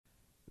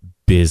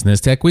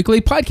Business Tech Weekly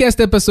podcast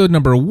episode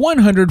number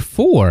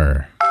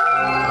 104.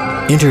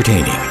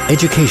 Entertaining,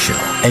 educational,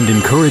 and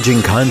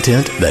encouraging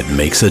content that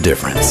makes a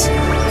difference.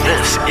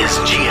 This is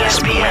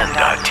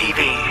GSPN.TV.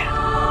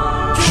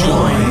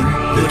 Join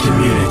the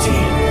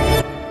community.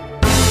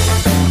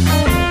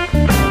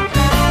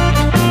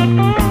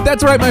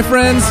 That's right, my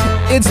friends.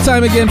 It's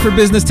time again for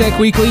Business Tech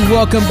Weekly.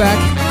 Welcome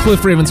back. Cliff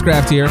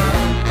Ravenscraft here.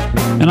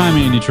 And I'm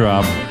Andy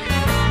Traub.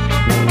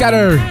 Got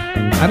our,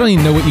 I don't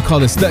even know what you call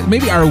this.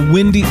 Maybe our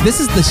windy,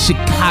 this is the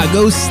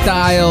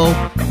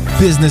Chicago-style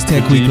Business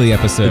Tech Weekly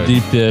episode. The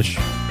deep dish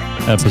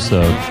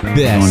episode.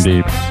 Best.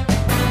 Going deep.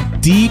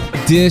 Deep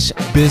dish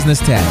Business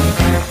Tech.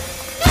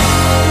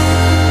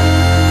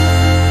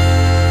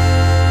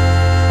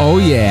 Oh,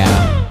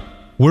 yeah.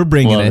 We're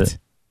bringing it.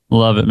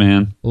 Love it,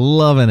 man.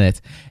 Loving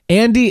it.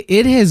 Andy,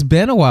 it has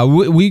been a while.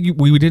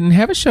 We didn't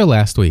have a show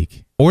last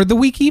week or the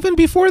week even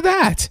before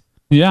that.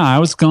 Yeah, I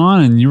was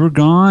gone and you were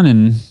gone,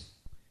 and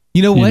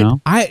you know what?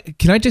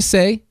 Can I just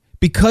say,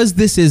 because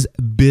this is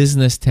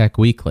Business Tech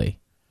Weekly,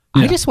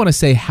 I just want to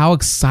say how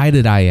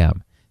excited I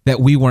am that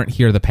we weren't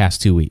here the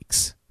past 2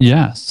 weeks.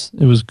 Yes,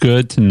 it was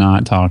good to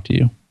not talk to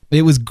you.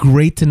 It was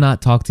great to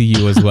not talk to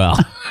you as well.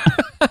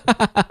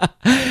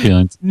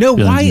 Feelings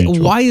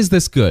mutual. Why is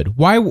this good?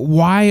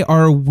 Why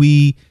are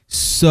we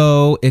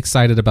so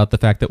excited about the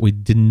fact that we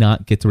did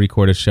not get to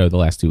record a show the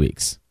last 2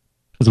 weeks?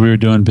 Because we were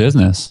doing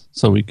business,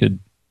 so we could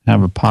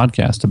have a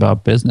podcast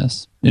about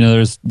business. You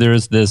know,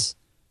 there's this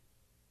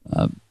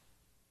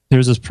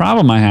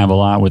problem I have a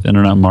lot with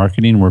internet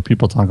marketing, where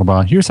people talk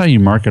about, here's how you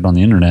market on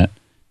the internet,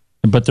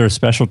 but their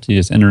specialty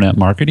is internet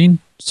marketing.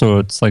 So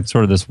it's like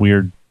sort of this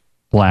weird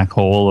black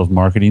hole of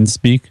marketing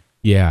speak.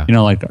 Yeah. You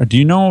know, like, do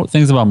you know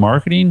things about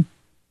marketing,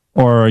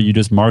 or are you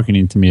just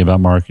marketing to me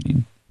about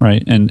marketing?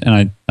 Right.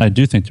 And I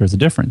do think there's a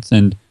difference.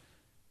 And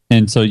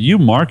so you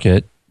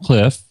market,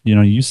 Cliff, you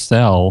know, you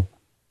sell,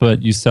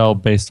 but you sell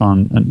based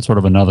on sort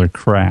of another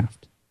craft.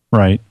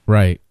 Right.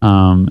 Right.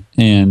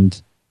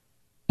 And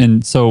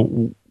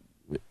so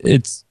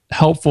it's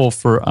helpful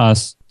for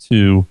us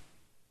to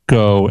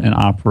go and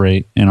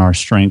operate in our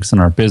strengths in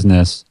our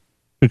business,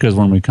 because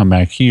when we come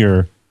back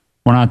here,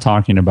 we're not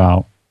talking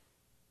about,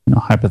 you know,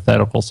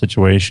 hypothetical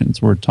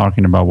situations. We're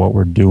talking about what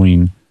we're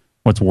doing,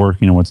 what's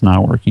working and what's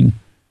not working.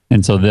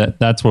 And so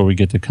that's where we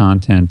get the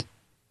content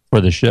for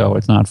the show.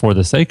 It's not for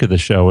the sake of the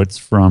show. It's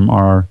from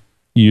our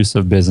use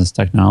of business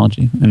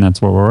technology. And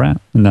that's where we're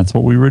at. And that's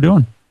what we were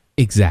doing.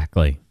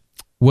 Exactly.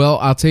 Well,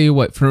 I'll tell you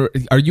what,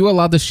 are you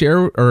allowed to share,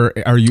 or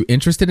are you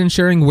interested in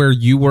sharing where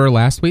you were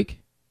last week?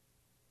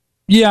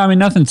 Yeah, I mean,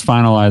 nothing's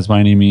finalized by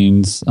any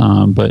means,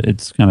 but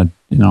it's kind of,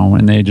 you know,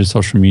 in the age of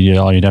social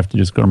media, all you'd have to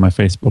just go to my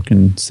Facebook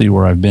and see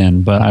where I've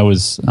been. But I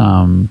was,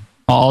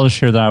 I'll just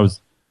share that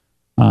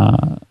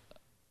I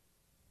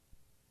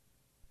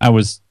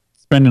was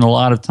spending a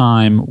lot of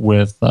time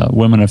with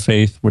Women of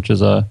Faith, which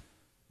is I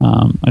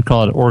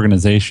call it an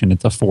organization.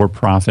 It's a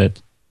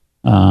for-profit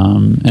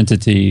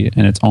entity,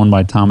 and it's owned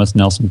by Thomas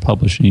Nelson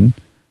Publishing,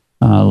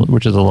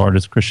 which is the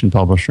largest Christian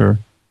publisher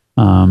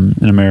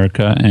in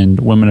America. And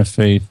Women of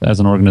Faith as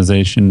an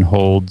organization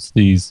holds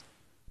these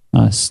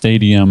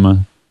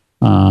stadium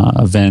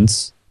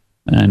events.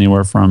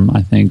 Anywhere from,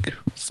 I think,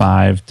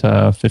 5,000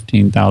 to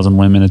 15,000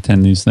 women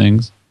attend these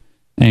things.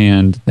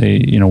 And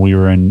we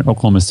were in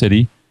Oklahoma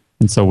City,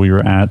 and so we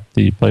were at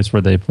the place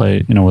where they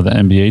play, you know, where the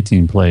NBA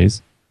team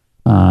plays,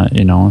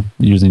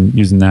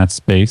 using that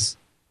space.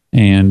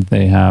 And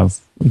they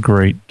have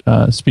great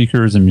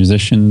speakers and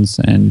musicians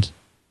and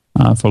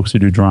folks who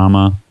do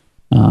drama.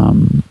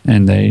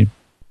 And they,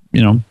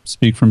 you know,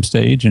 speak from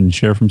stage and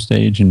share from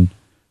stage. And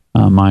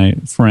my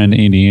friend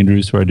Andy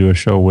Andrews, who I do a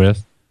show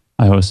with,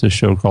 I host a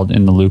show called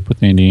In the Loop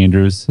with Andy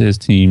Andrews. His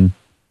team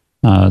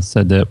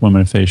said that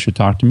Women of Faith should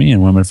talk to me,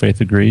 and Women of Faith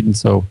agreed. And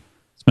so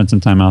spent some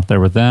time out there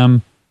with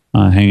them,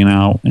 hanging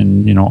out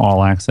and, you know,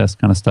 all access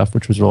kind of stuff,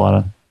 which was a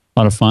lot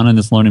of fun, and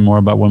just learning more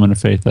about Women of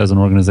Faith as an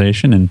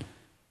organization, and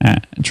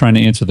trying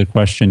to answer the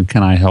question,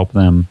 can I help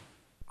them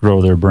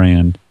grow their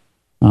brand,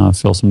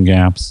 fill some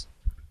gaps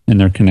in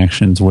their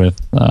connections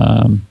with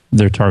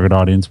their target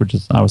audience, which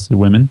is obviously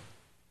women.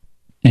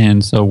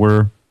 And so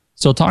we're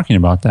still talking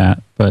about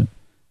that, but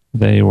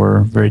they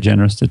were very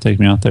generous to take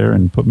me out there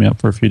and put me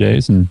up for a few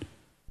days, and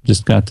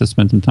just got to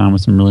spend some time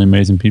with some really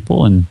amazing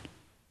people, and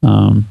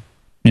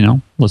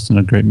listen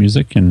to great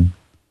music, and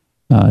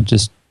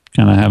just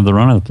kind of have the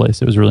run of the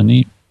place. It was really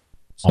neat.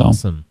 So,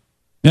 awesome.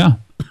 Yeah.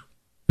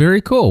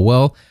 Very cool.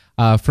 Well,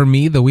 for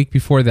me, the week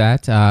before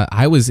that,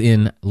 I was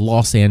in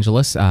Los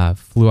Angeles,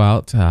 flew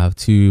out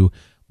to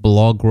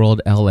Blog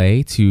World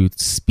LA to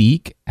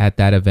speak at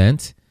that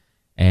event.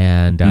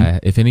 And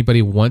if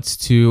anybody wants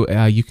to,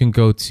 you can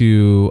go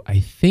to,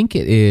 I think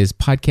it is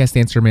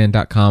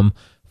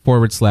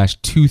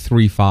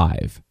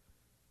podcastanswerman.com/235.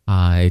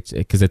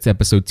 Because it's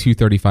episode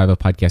 235 of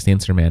Podcast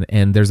Answer Man.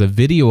 And there's a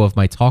video of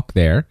my talk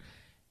there.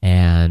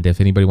 And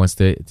if anybody wants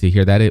to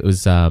hear that, it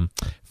was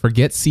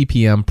Forget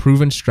CPM,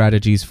 Proven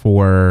Strategies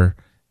for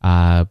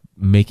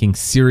making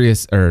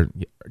serious or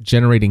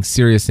generating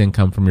serious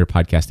income from your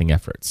podcasting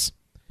efforts.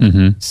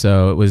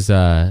 So it was,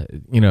 a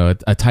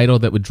title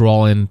that would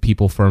draw in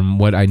people from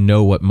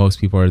what most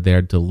people are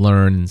there to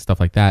learn and stuff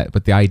like that.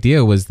 But the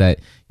idea was that,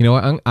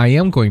 I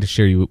am going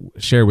to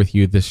share with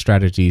you the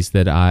strategies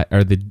that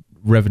are the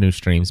revenue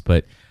streams,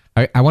 but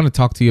I want to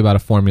talk to you about a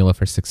formula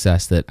for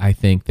success that I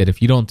think that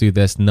if you don't do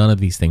this, none of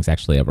these things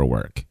actually ever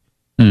work.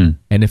 And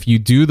if you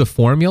do the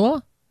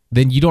formula,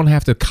 then you don't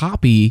have to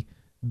copy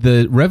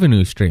the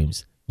revenue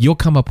streams. You'll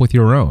come up with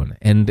your own.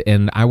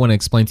 And I want to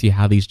explain to you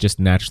how these just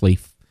naturally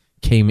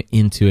came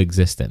into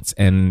existence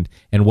and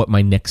what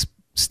my next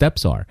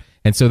steps are.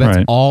 And so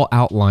that's all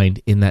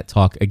outlined in that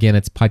talk. Again,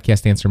 it's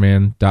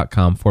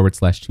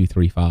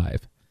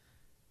podcastanswerman.com/235.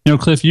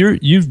 Cliff,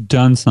 you've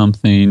done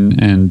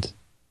something and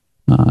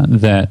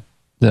that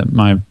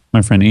my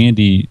friend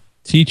Andy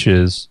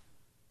teaches.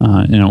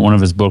 One of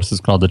his books is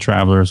called The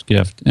Traveler's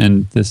Gift.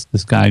 And this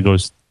guy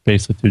goes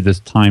basically through this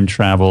time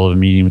travel of a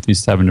meeting with these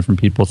 7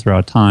 different people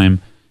throughout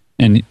time.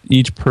 And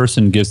each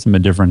person gives them a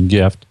different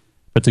gift.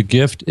 But the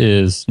gift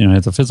is,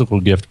 it's a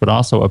physical gift, but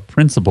also a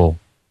principle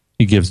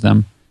he gives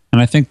them.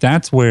 And I think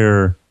that's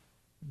where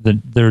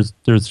there's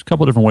a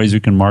couple different ways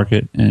you can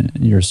market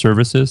your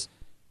services.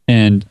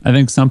 And I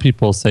think some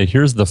people say,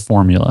 here's the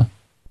formula,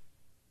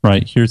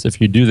 right? If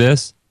you do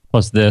this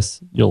plus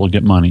this, you'll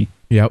get money.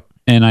 Yep.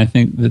 And I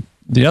think that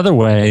the other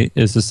way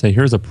is to say,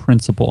 here's a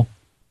principle.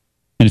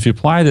 And if you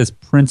apply this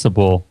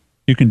principle,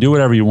 you can do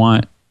whatever you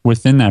want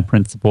within that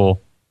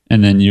principle,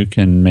 and then you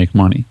can make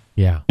money.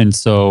 Yeah. And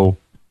so,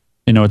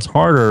 it's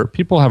harder.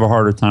 People have a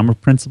harder time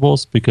with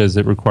principles because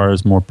it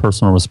requires more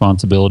personal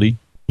responsibility.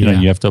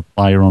 You have to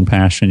apply your own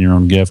passion, your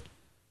own gift.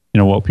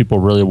 What people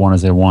really want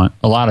is a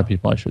lot of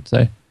people, I should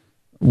say,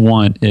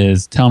 want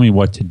is tell me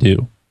what to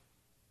do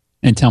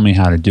and tell me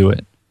how to do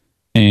it.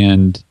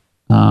 And,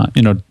 I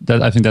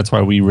think that's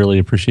why we really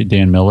appreciate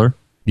Dan Miller.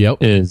 Yep.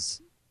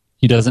 Is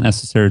he doesn't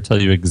necessarily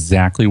tell you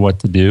exactly what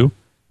to do,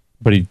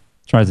 but he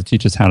tries to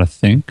teach us how to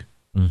think.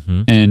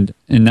 Mm-hmm. And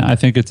I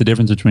think it's the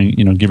difference between,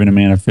 giving a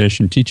man a fish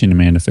and teaching a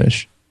man to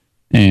fish.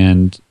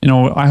 And,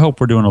 I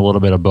hope we're doing a little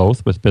bit of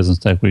both with Business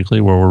Tech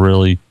Weekly, where we're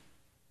really,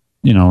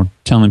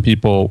 telling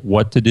people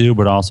what to do,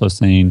 but also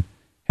saying,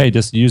 hey,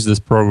 just use this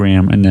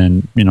program and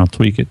then,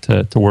 tweak it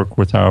to work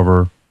with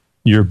however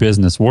your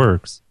business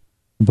works.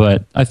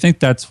 But I think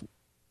that's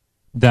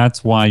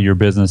why your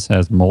business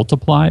has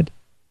multiplied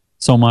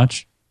so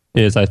much,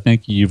 is I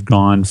think you've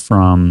gone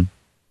from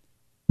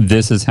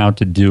this is how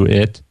to do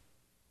it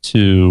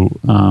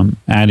to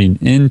adding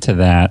into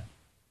that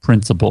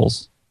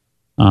principles.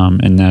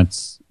 And I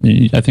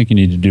think you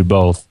need to do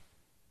both.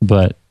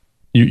 But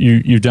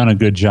you've done a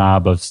good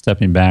job of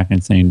stepping back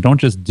and saying, don't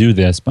just do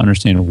this, but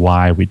understand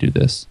why we do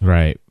this.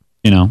 Right.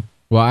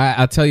 Well,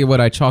 I'll tell you what,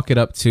 I chalk it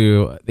up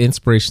to the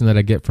inspiration that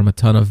I get from a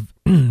ton of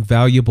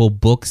valuable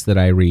books that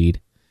I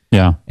read.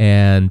 Yeah.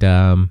 And,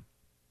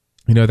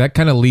 that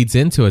kind of leads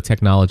into a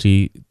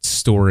technology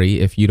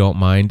story, if you don't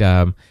mind.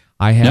 I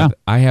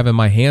have in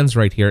my hands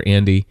right here,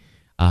 Andy,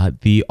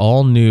 the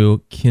all-new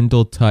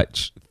Kindle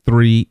Touch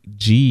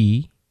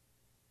 3G.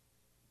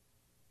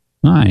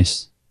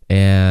 Nice.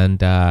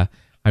 And I'm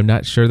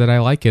not sure that I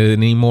like it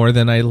any more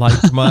than I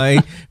liked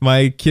my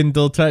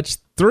Kindle Touch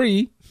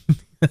 3,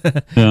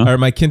 or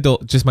my Kindle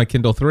 3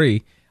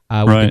 with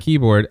the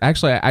keyboard.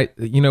 Actually,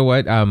 you know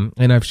what?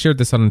 And I've shared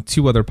this on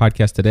 2 other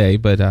podcasts today,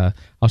 but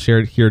I'll share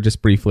it here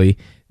just briefly.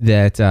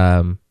 That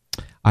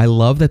I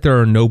love that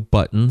there are no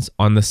buttons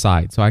on the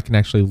side, so I can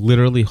actually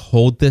literally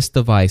hold this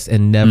device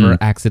and never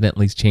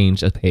accidentally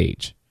change a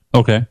page.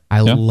 Okay.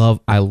 I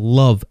love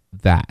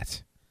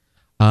that.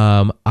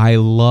 I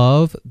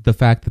love the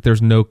fact that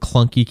there's no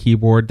clunky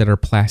keyboard that are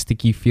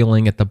plasticky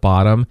feeling at the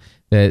bottom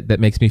that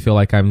makes me feel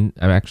like I'm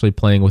actually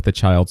playing with a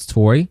child's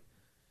toy.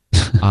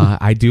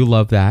 I do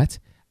love that.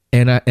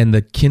 And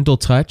the Kindle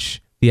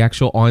Touch, the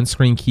actual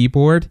on-screen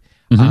keyboard,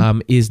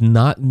 it's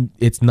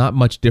not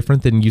much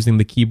different than using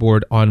the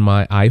keyboard on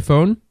my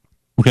iPhone.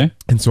 Okay.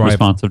 And so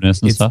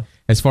responsiveness and stuff.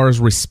 As far as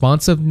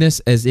responsiveness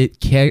as it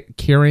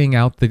carrying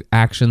out the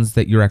actions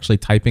that you're actually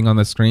typing on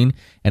the screen,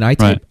 and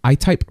I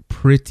type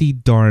pretty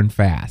darn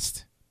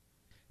fast.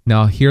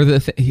 Now, here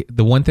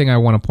the one thing I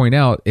want to point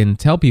out and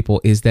tell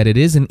people is that it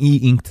is an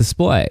e-ink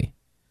display,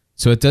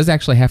 so it does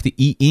actually have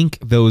to e-ink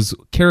those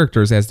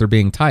characters as they're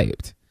being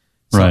typed.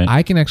 So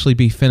I can actually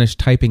be finished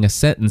typing a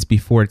sentence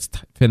before it's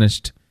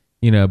finished.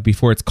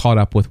 Before it's caught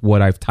up with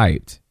what I've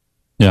typed.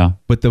 Yeah.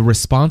 But the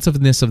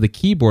responsiveness of the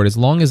keyboard, as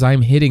long as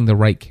I'm hitting the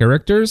right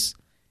characters,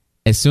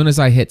 as soon as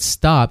I hit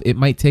stop, it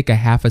might take a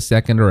half a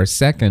second or a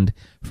second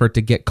for it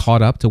to get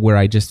caught up to where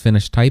I just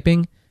finished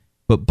typing.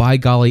 But by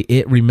golly,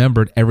 it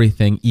remembered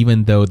everything,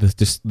 even though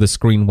the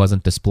screen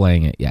wasn't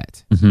displaying it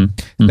yet.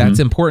 Mm-hmm. That's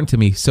important to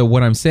me. So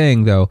what I'm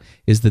saying, though,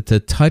 is that the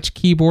touch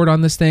keyboard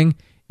on this thing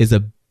is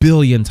a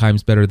billion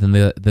times better than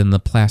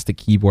the plastic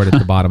keyboard at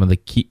the bottom of the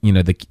key,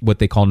 what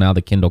they call now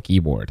the Kindle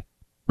keyboard.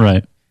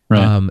 Right.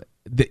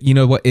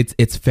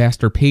 It's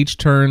faster page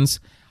turns.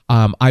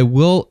 I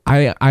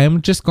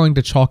am just going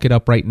to chalk it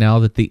up right now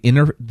that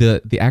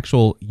the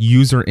actual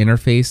user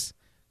interface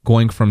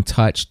going from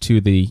touch to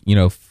the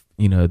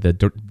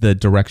the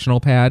directional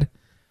pad.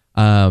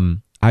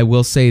 I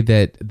will say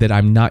that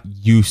I'm not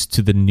used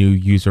to the new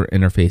user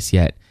interface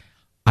yet.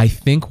 I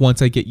think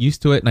once I get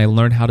used to it and I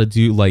learn how to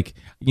do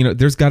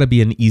there's got to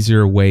be an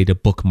easier way to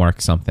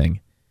bookmark something.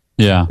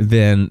 Yeah.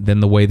 Than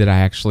the way that I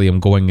actually am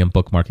going and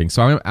bookmarking.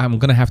 So I'm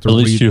going to have to At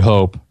least you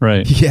hope,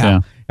 right?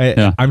 Yeah.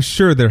 I'm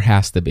sure there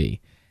has to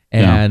be.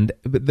 And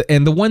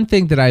the one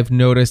thing that I've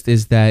noticed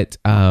is that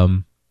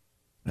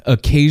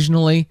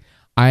occasionally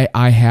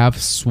I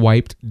have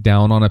swiped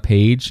down on a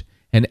page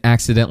and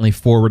accidentally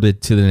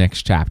forwarded to the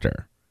next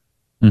chapter.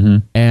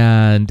 Mm-hmm.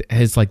 And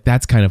it's like,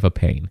 that's kind of a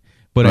pain.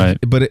 But right.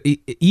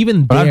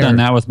 Even I've done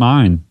that with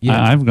mine.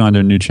 Yeah. I've gone to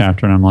a new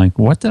chapter and I'm like,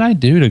 what did I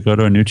do to go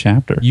to a new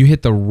chapter? You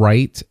hit the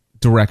right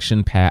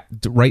direction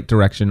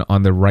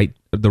on the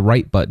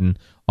right button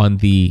on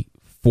the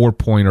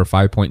 4-point or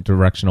 5-point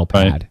directional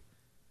pad. Right.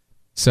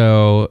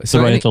 So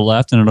right at the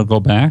left and it'll go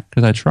back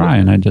because I try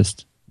and I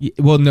just.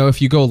 Well, no,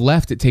 if you go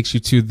left, it takes you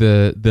to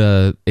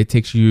the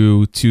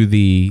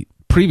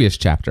previous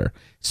chapter.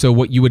 So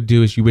what you would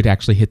do is you would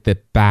actually hit the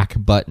back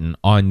button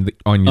on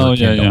your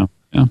Kindle.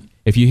 Yeah.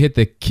 If you hit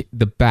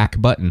the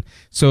back button,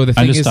 so the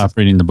thing I just is, stopped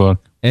reading the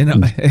book.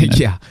 And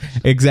yeah,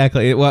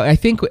 exactly. Well, I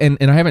think, and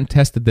I haven't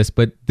tested this,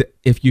 but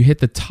if you hit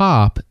the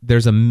top,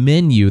 there's a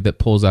menu that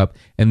pulls up,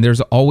 and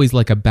there's always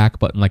like a back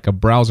button, like a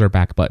browser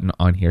back button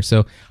on here.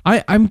 So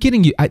I'm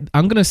getting you. I've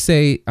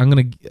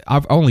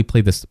only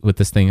played this with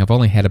this thing. I've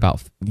only had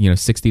about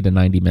 60 to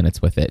 90 minutes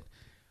with it.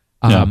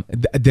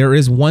 There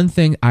is one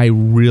thing I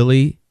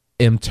really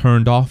am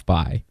turned off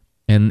by,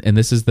 and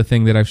this is the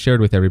thing that I've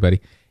shared with everybody,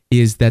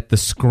 is that the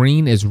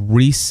screen is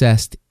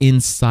recessed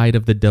inside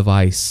of the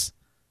device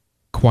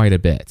quite a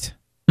bit.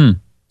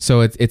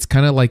 So it's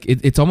kind of like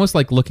it's almost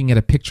like looking at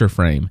a picture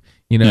frame.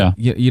 Do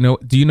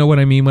you know what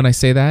I mean when I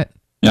say that?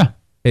 Yeah.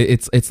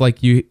 It's like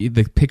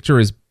the picture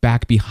is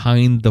back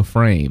behind the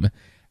frame,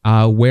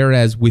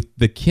 whereas with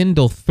the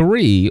Kindle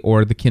 3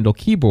 or the Kindle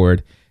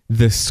keyboard,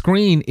 the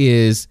screen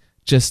is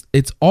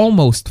it's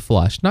almost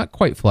flush, not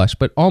quite flush,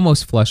 but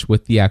almost flush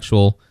with the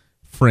actual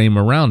frame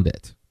around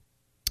it.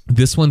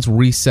 This one's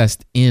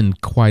recessed in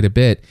quite a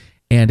bit,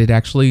 and it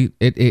actually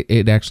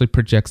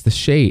projects the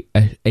shade,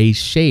 a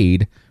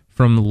shade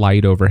from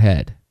light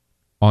overhead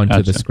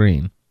onto the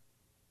screen.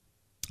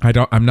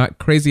 I'm not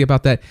crazy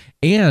about that,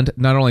 and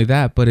not only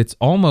that, but it's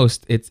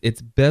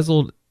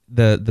bezeled.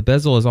 The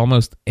bezel is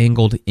almost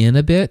angled in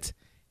a bit,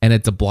 and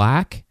it's a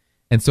black,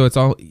 and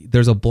so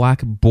there's a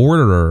black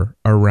border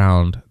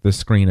around the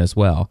screen as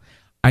well.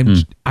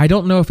 I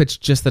don't know if it's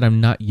just that I'm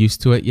not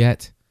used to it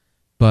yet,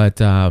 but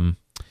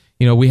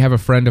we have a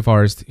friend of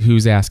ours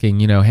who's asking,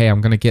 hey, I'm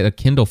going to get a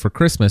Kindle for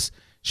Christmas.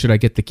 Should I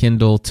get the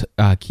Kindle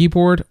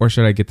keyboard or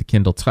should I get the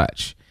Kindle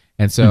Touch?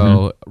 And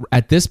so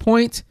at this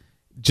point,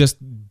 just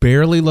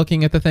barely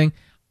looking at the thing,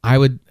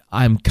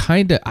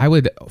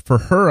 for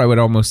her, I would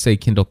almost say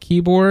Kindle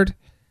keyboard.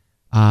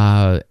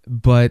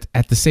 But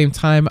at the same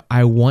time,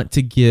 I want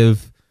to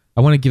give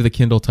the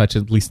Kindle Touch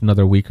at least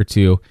another week or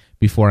two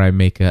before I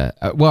make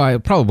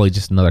probably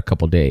just another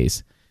couple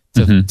days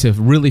to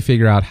really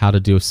figure out how to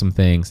do some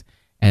things.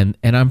 And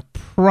I'm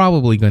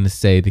probably going to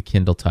say the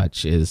Kindle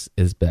Touch is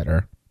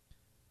better.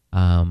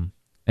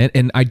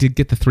 And I did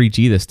get the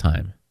 3G this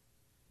time.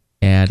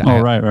 And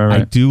right.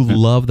 I do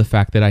love the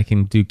fact that I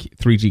can do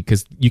 3G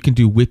because you can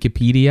do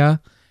Wikipedia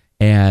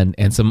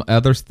and some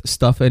other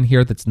stuff in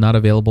here that's not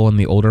available in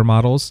the older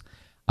models.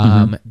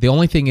 The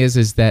only thing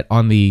is that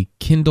on the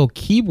Kindle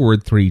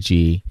keyboard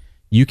 3G,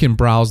 you can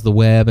browse the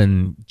web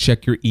and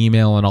check your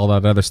email and all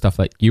that other stuff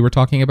like you were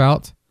talking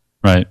about.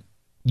 Right.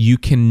 You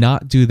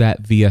cannot do that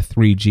via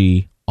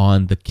 3G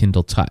on the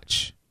Kindle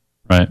Touch.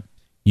 Right.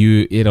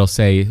 It'll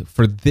say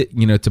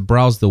to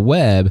browse the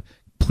web,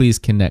 please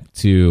connect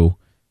to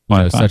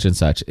such and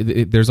such.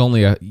 There's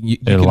only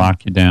it'll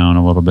lock you down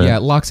a little bit. Yeah,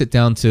 it locks it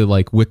down to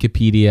like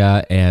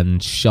Wikipedia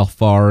and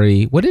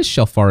Shelfari. What is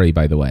Shelfari,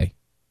 by the way?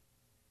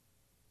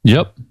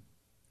 Yep.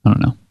 I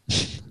don't know.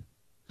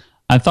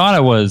 I thought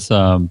it was.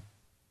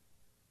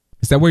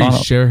 Is that where you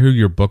share who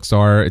your books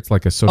are? It's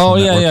like a social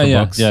network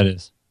for books? Yeah, it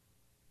is.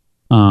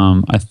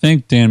 I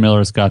think Dan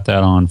Miller's got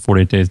that on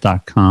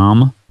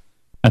 48days.com.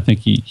 I think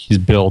he's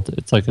built.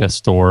 It's like a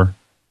store,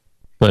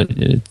 but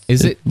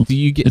is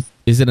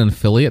it an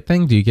affiliate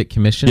thing? Do you get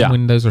commission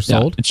when those are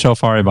sold? It's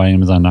Shelfari by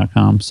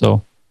Amazon.com.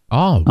 So,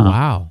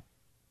 wow,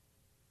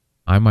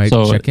 I might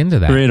check into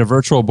that. Create a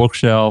virtual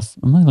bookshelf.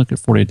 I'm gonna look at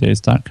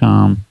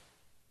 48days.com.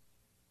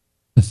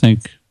 I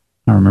think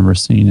I remember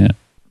seeing it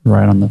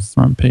right on the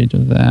front page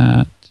of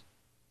that.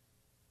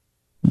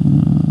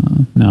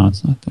 No,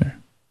 it's not there.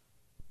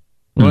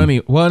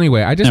 Well,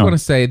 anyway, I just want to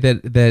say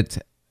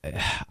that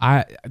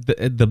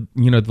the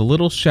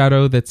little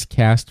shadow that's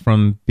cast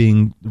from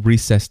being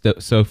recessed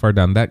so far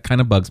down, that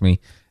kind of bugs me.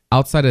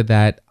 Outside of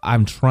that,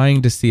 I'm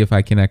trying to see if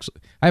I can actually.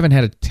 I haven't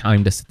had a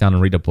time to sit down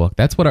and read a book.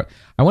 That's what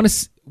I want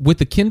to with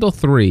the Kindle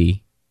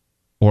 3,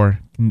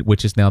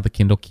 which is now the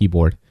Kindle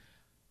keyboard.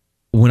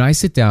 When I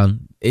sit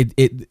down,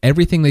 it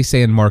everything they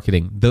say in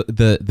marketing,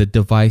 the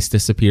device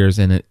disappears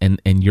and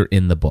you're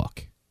in the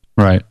book.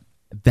 Right.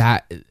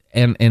 That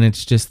and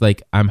it's just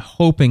like I'm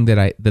hoping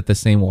that the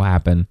same will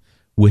happen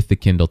with the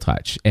Kindle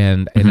Touch,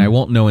 and I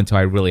won't know until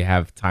I really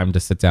have time to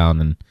sit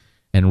down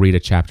and read a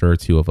chapter or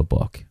two of a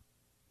book.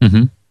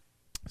 Mm-hmm.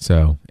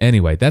 So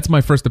anyway, that's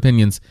my first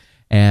opinions,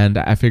 and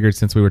I figured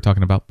since we were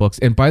talking about books,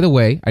 and by the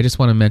way, I just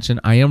want to mention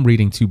I am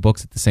reading 2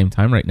 books at the same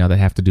time right now that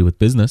have to do with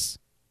business.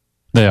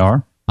 They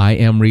are. I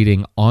am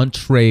reading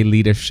Entree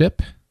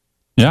Leadership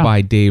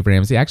by Dave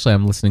Ramsey. Actually,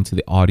 I'm listening to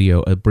the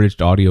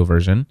abridged audio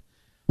version.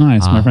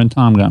 Nice. My friend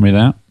Tom got me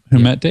that, who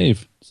met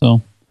Dave.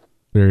 So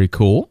very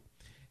cool.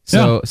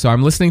 So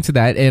I'm listening to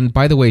that. And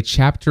by the way,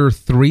 chapter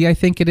 3, I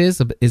think it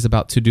is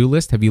about to-do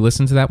list. Have you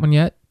listened to that one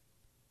yet?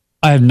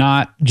 I have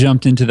not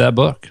jumped into that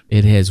book.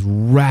 It has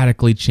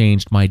radically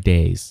changed my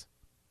days.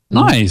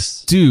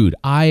 Nice. Dude,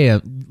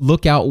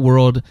 look out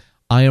world.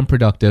 I am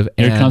productive.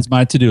 Here comes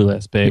my to-do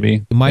list,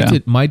 baby.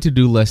 My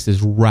to-do list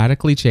is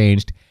radically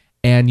changed.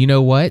 And you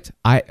know what?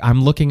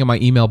 I'm looking at my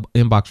email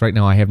inbox right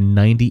now. I have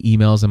 90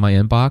 emails in my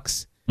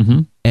inbox.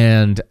 Mm-hmm.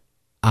 And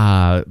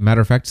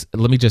matter of fact,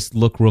 let me just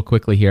look real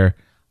quickly here.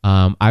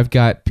 I've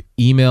got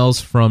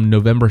emails from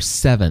November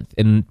 7th.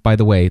 And by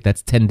the way,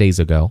 that's 10 days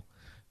ago.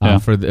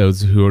 For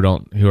those who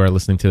are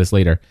listening to this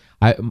later,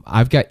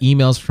 I've got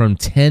emails from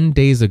 10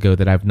 days ago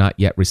that I've not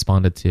yet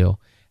responded to.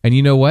 And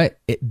you know what?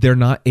 They're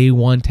not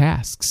A1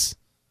 tasks.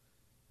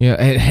 Yeah,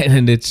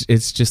 and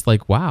it's just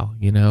like, wow,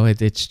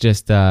 it's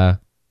just I'm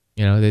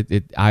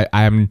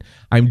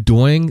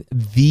doing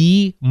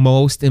the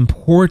most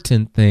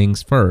important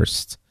things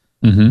first.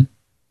 Mm-hmm.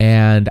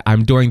 And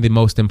I'm doing the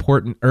most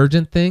important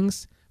urgent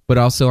things, but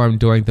also I'm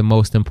doing the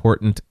most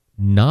important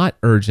not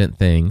urgent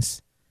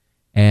things.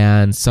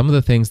 And some of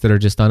the things that are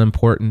just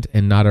unimportant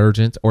and not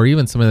urgent, or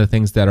even some of the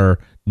things that are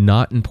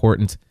not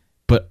important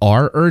but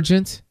are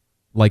urgent,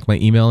 like my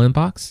email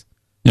inbox.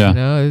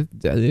 Yeah.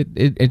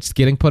 It's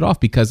getting put off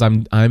because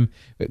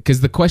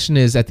because the question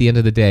is, at the end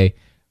of the day,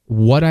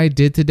 what I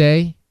did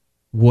today,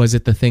 was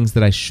it the things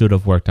that I should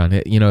have worked on?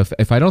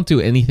 If I don't do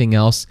anything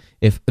else,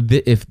 if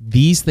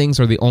these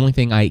things are the only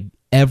thing I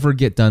ever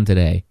get done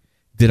today,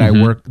 did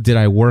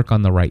I work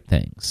on the right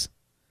things?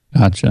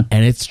 Gotcha.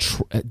 And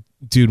it's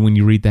dude, when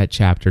you read that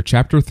chapter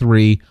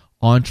 3,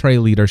 Entree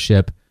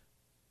Leadership,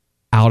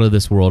 out of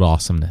this world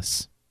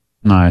awesomeness.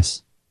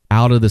 Nice.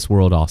 Out of this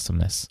world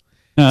awesomeness.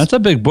 Yeah, that's a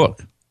big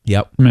book.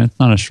 Yep. I mean, it's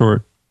not a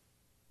short.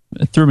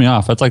 It threw me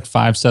off. That's like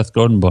 5 Seth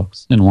Godin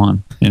books in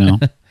one,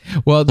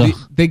 Well,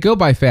 they go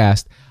by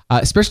fast,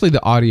 especially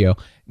the audio.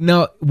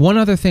 Now, one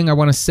other thing I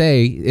want to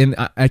say, and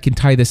I can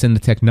tie this into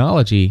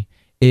technology,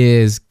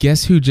 is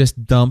guess who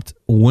just dumped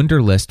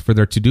Wunderlist for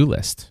their to-do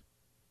list?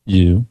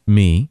 You.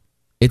 Me.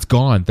 It's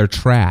gone. They're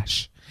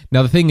trash.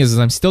 Now, the thing is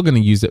I'm still going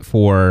to use it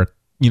for,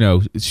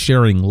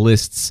 sharing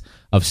lists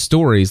of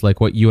stories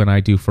like what you and I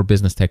do for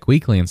Business Tech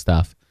Weekly and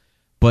stuff.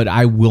 But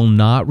I will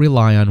not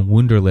rely on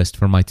Wunderlist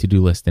for my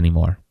to-do list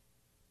anymore.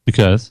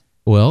 Because?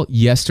 Well,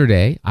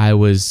 yesterday I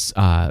was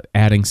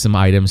adding some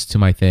items to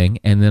my thing,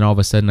 and then all of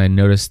a sudden I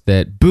noticed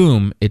that,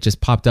 boom, it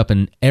just popped up,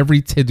 and every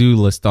to-do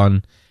list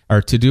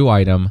to-do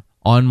item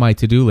on my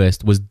to-do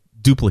list was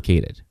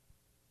duplicated.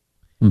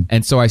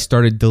 And so I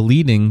started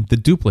deleting the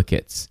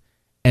duplicates,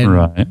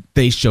 and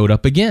they showed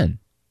up again,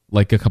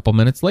 like a couple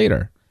minutes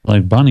later.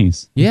 Like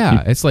bunnies.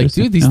 Yeah, it's like,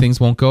 dude, these things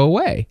won't go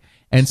away.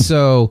 And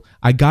so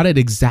I got it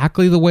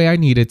exactly the way I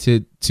needed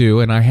to,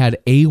 and I had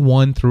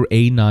A1 through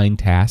A9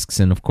 tasks,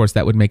 and of course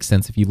that would make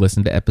sense if you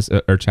listen to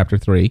episode or chapter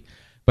 3.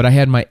 But I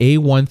had my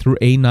A1 through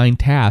A9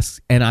 tasks,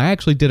 and I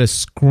actually did a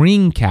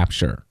screen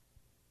capture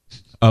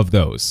of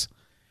those.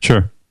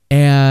 Sure.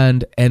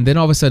 And then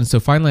all of a sudden, so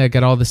finally I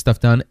got all this stuff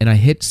done, and I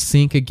hit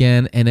sync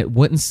again, and it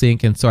wouldn't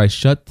sync, and so I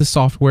shut the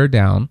software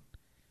down.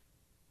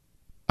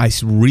 I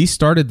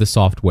restarted the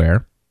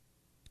software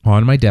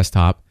on my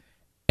desktop,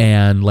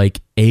 and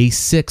like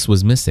A6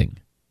 was missing.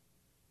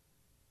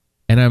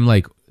 And I'm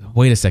like,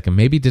 wait a second,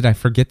 maybe did I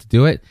forget to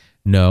do it?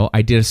 No,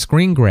 I did a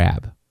screen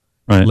grab.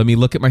 Right. Let me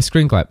look at my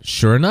screen grab.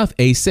 Sure enough,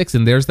 A6,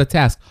 and there's the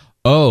task.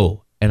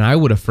 Oh, and I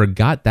would have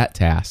forgot that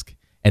task.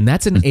 And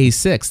that's an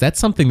A6. That's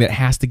something that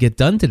has to get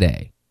done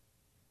today.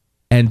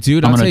 And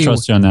dude, I'm going to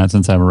trust you on that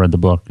since I haven't read the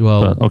book.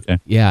 Well, okay.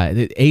 Yeah,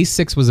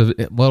 A6 was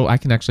I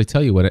can actually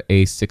tell you what an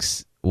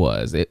A6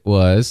 was. It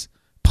was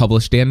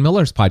Publish Dan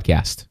Miller's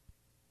podcast.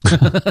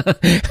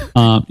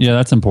 Yeah,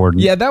 that's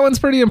important. Yeah, that one's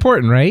pretty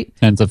important, right?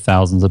 Tens of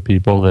thousands of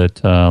people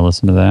that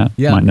listen to that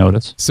might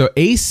notice. So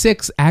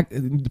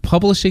A6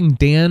 publishing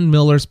Dan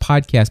Miller's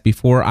podcast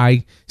before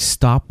I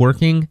stopped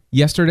working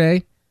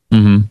yesterday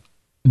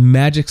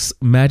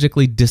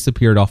magically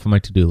disappeared off of my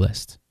to-do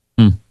list.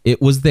 It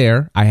was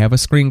there. I have a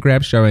screen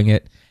grab showing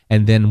it,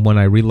 and then when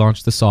I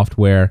relaunched the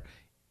software,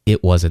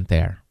 it wasn't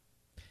there.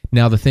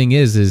 Now the thing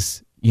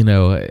is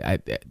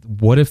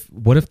what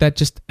if that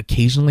just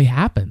occasionally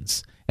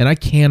happens? And I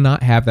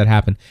cannot have that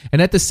happen.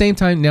 And at the same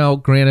time, now,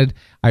 granted,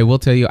 I will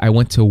tell you, I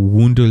went to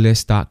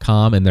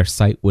Wunderlist.com and their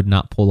site would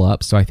not pull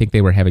up. So I think they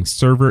were having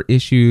server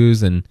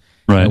issues and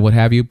what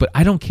have you. But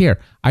I don't care.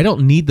 I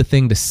don't need the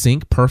thing to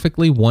sync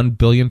perfectly 1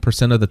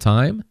 billion% of the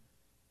time.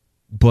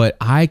 But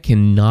I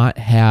cannot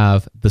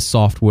have the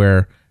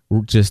software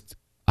just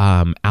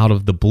out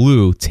of the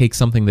blue take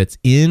something that's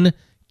in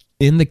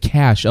the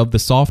cache of the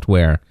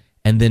software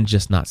and then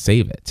just not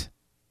save it.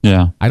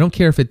 Yeah. I don't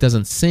care if it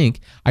doesn't sync.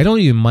 I don't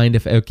even mind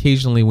if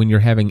occasionally when you're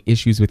having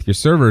issues with your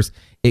servers,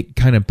 it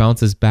kind of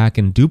bounces back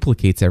and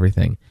duplicates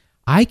everything.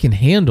 I can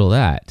handle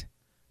that.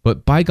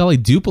 But by golly,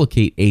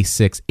 duplicate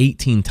A6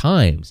 18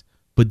 times,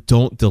 but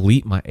don't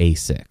delete my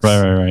A6.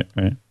 Right.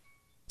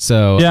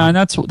 So yeah, and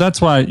that's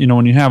why,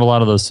 when you have a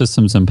lot of those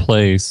systems in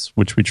place,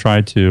 which we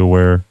try to,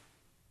 where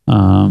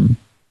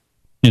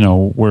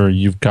where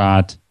you've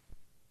got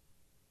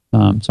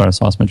sorry, I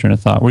lost my train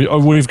of thought.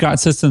 We've got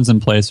systems in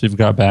place. We've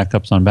got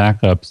backups on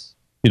backups.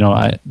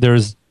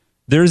 There's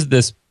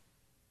this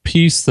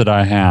piece that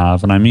I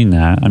have, and I mean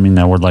that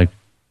where like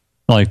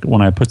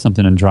when I put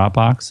something in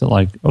Dropbox,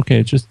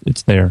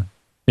 it's there.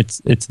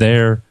 It's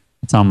there.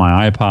 It's on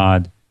my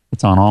iPod.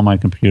 It's on all my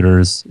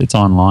computers. It's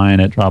online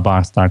at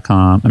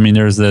Dropbox.com. I mean,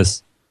 there's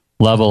this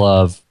level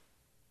of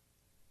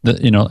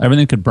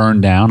everything could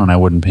burn down and I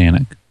wouldn't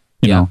panic.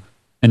 You know,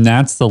 and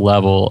that's the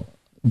level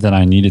that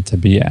I needed to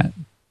be at.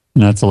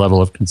 And that's the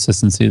level of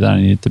consistency that I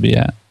needed to be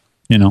at,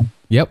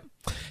 Yep.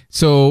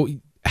 So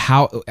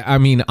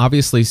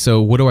obviously,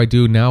 so what do I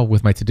do now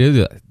with my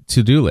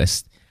to-do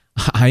list?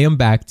 I am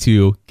back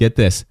to, get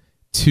this,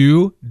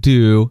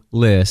 to-do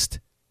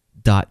list.txt.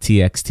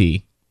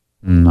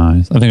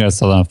 Nice. I think I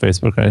saw that on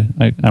Facebook.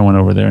 I went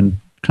over there and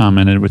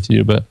commented with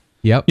you, but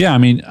yep. Yeah, I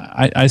mean,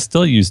 I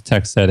still use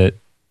TextEdit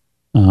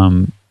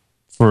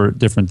for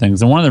different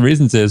things. And one of the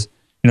reasons is,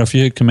 if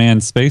you hit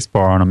Command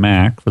Spacebar on a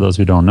Mac, for those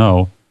who don't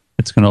know,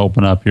 it's going to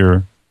open up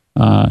your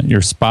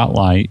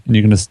Spotlight, and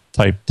you can just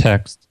type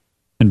text,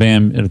 and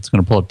bam, it's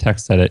going to pull up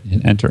TextEdit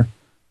and enter.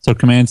 So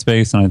Command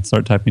Space, and I'd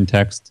start typing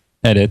text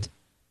edit.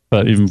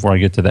 But even before I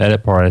get to the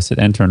edit part, I hit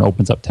enter and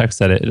opens up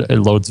TextEdit. It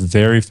loads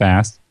very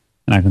fast,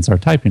 and I can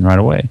start typing right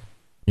away.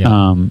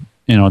 Yeah.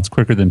 It's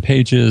quicker than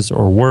Pages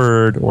or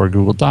Word or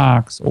Google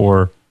Docs,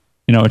 or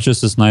it's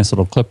just this nice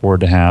little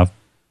clipboard to have.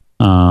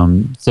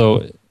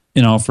 So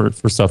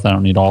for stuff that I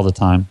don't need all the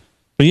time.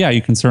 But yeah,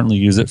 you can certainly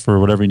use it for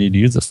whatever you need to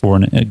use it for.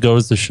 And it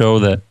goes to show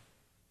that,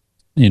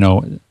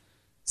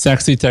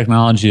 sexy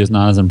technology is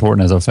not as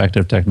important as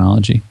effective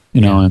technology,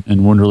 and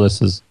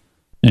Wunderlist is,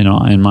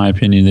 in my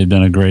opinion, they've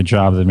done a great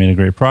job. They've made a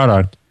great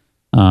product.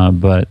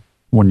 But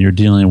when you're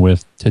dealing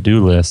with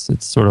to-do lists,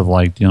 it's sort of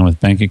like dealing with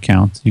bank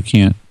accounts. You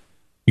can't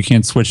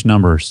switch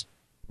numbers.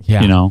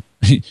 Yeah.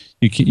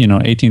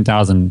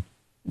 18,000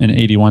 and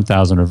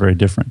 81,000 are very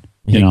different.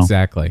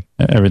 Exactly.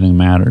 Everything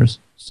matters.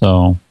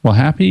 So, well,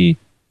 happy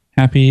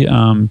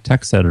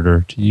text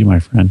editor to you, my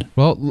friend.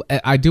 Well,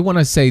 I do want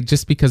to say,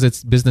 just because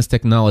it's business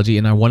technology,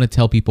 and I want to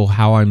tell people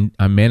how I'm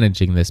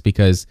managing this,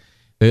 because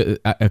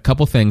a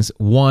couple things.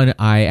 One,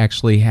 I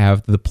actually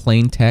have the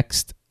plain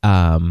text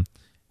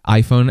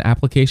iPhone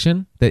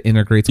application that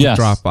integrates with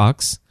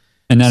Dropbox,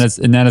 and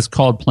that is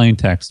called plain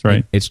text,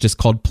 right? It's just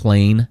called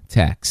plain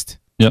text.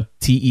 Yep.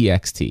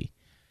 TEXT,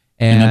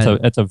 and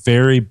that's a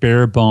very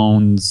bare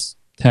bones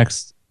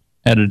text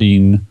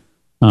editing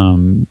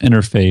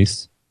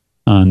interface.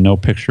 No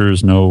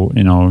pictures,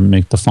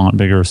 make the font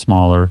bigger or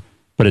smaller,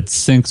 but it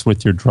syncs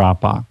with your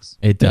Dropbox.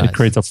 It does. It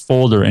creates a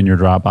folder in your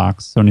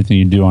Dropbox. So anything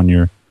you do on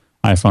your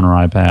iPhone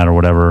or iPad or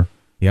whatever,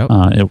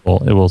 it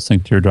will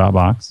sync to your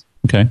Dropbox.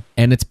 Okay.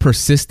 And it's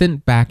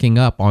persistent backing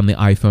up on the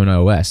iPhone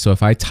OS. So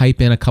if I type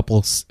in a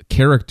couple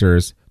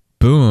characters,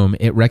 boom,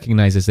 it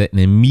recognizes it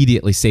and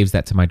immediately saves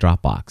that to my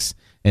Dropbox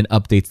and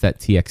updates that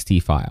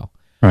TXT file.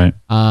 Right.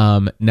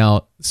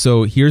 Now,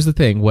 so here's the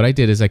thing. What I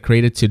did is I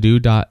created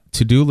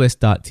to-do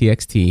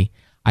list.txt.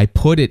 I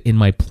put it in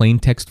my plain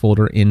text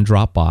folder in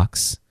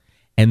Dropbox,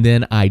 and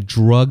then I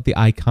drug the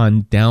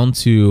icon down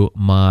to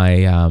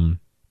my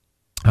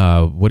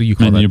what do you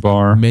call menu that?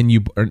 Bar.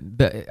 Menu.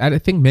 I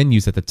think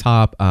menu's at the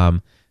top.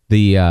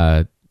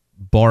 The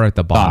bar at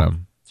the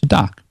bottom. It's a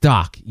dock.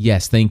 Dock.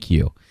 Yes, thank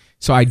you.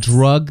 So I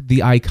drug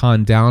the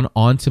icon down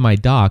onto my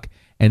dock.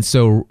 And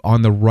so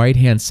on the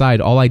right-hand side,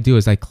 all I do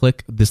is I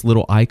click this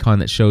little icon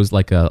that shows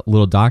like a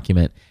little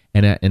document,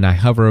 and I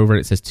hover over it.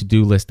 It says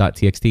to-do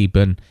list.txt.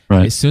 But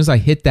as soon as I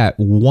hit that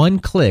one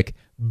click,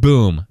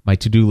 boom, my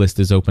to-do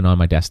list is open on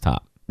my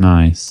desktop.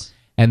 Nice.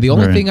 And the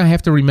only thing I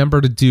have to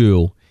remember to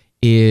do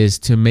is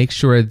to make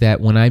sure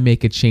that when I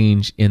make a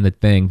change in the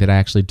thing that I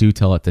actually do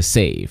tell it to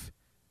save.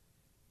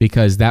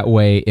 Because that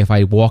way, if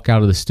I walk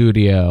out of the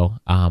studio,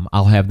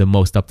 I'll have the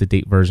most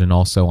up-to-date version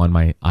also on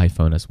my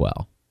iPhone as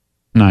well.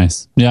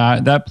 Nice. Yeah,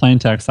 that plain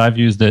text, I've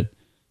used it.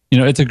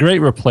 It's a great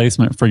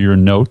replacement for your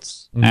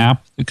Notes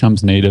app that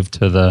comes native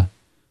to the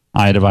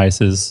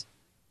iDevices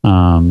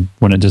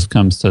when it just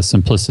comes to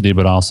simplicity,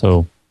 but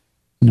also,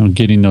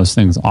 getting those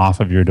things off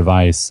of your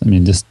device. I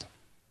mean, just,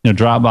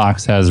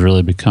 Dropbox has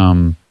really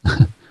become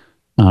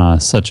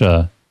such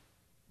a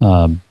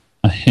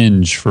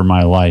hinge for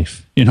my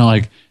life.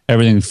 Like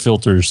everything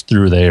filters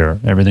through there.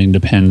 Everything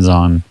depends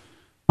on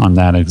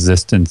that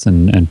existence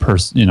and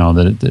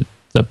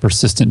the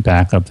persistent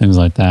backup, things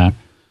like that.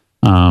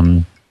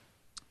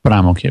 But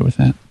I'm okay with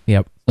that.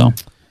 Yep. So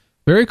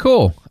very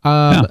cool.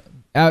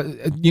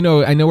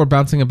 I know we're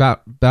bouncing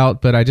about,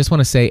 but I just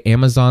want to say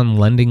Amazon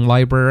Lending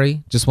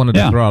Library. Just wanted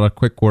to throw out a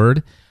quick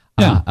word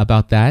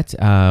about that.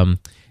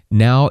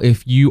 Now,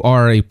 if you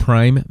are a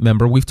Prime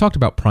member, we've talked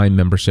about Prime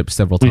membership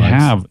several times. We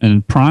have,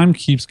 and Prime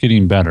keeps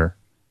getting better.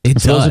 It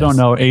For those who don't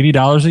know,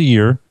 $80 a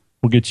year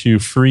will get you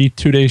free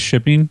 2-day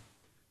shipping,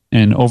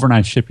 and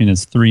overnight shipping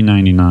is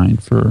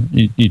 $3.99 for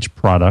each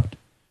product.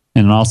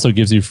 And it also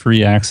gives you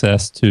free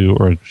access to,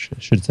 or I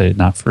should say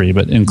not free,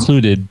 but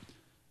included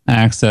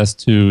access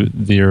to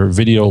their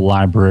video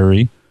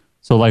library.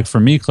 So like for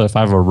me, Cliff, I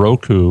have a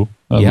Roku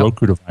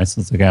device.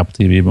 It's like Apple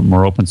TV, but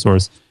more open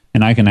source.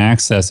 And I can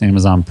access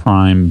Amazon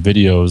Prime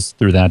videos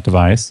through that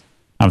device.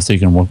 Obviously, you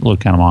can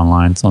look at them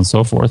online, so on and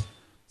so forth.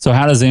 So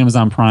how does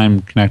Amazon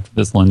Prime connect with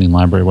this lending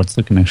library? What's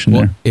the connection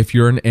there? If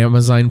you're an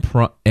Amazon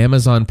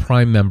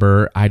Prime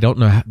member, I don't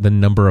know the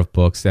number of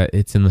books that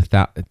it's in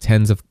the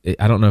tens of.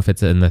 I don't know if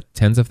it's in the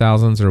tens of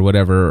thousands or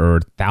whatever,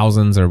 or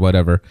thousands or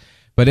whatever.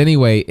 But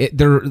anyway,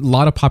 there are a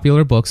lot of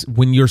popular books.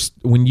 When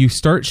you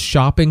start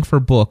shopping for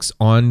books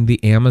on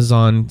the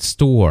Amazon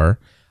store,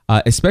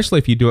 especially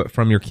if you do it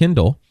from your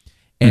Kindle,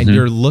 and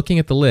you're looking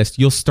at the list,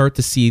 you'll start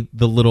to see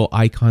the little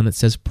icon that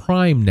says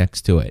Prime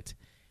next to it.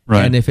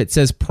 Right. And if it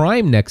says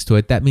Prime next to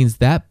it, that means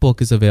that book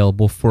is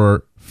available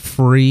for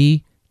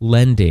free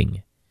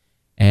lending.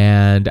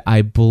 And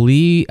I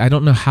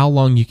don't know how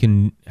long you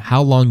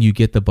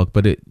get the book,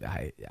 but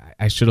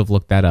I should have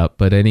looked that up.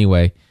 But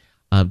anyway,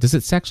 does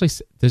it actually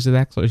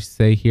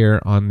say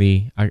here on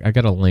the, I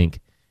got a link,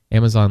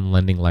 Amazon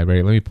Lending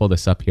Library. Let me pull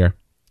this up here.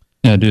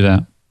 Yeah, do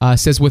that.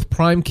 Says with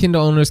Prime,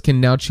 Kindle owners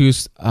can now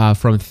choose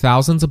from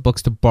thousands of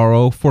books to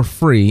borrow for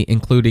free,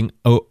 including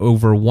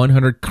over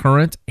 100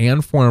 current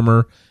and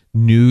former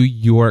New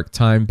York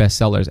Times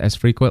bestsellers, as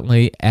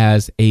frequently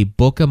as a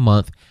book a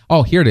month.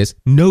 Oh, here it is.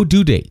 No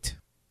due date.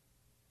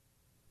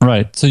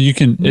 Right. So you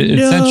can,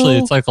 essentially,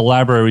 it's like a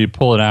library where you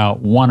pull it out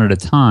one at a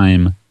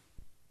time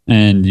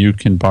and you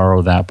can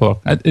borrow that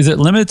book. Is it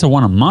limited to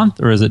one a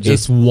month, or is it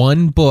just? It's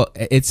one book.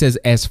 It says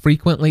as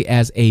frequently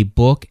as a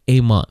book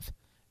a month.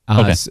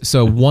 Okay.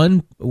 So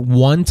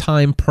one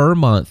time per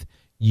month,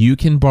 you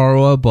can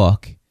borrow a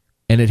book,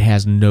 and it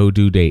has no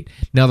due date.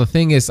 Now, the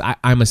thing is,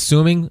 I'm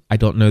assuming, I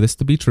don't know this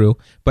to be true,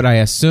 but I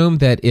assume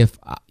that if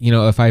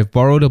I've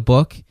borrowed a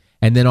book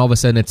and then all of a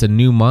sudden it's a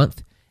new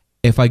month,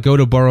 if I go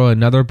to borrow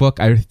another book,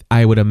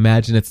 I would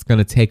imagine it's going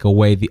to take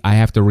away I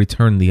have to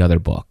return the other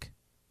book.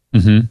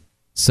 Mm-hmm.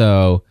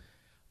 So,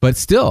 but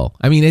still,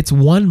 I mean, it's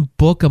one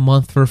book a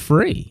month for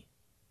free.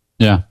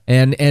 Yeah.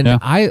 And yeah.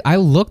 I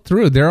looked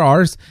through. There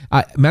are,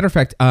 matter of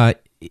fact,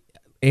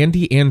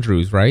 Andy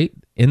Andrews, right?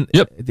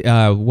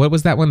 Yep. What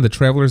was that one? The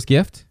Traveler's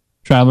Gift?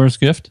 Traveler's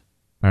Gift.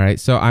 All right.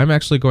 So I'm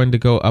actually going to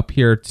go up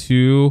here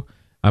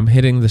I'm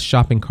hitting the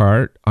shopping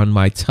cart on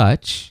my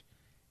touch,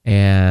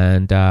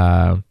 and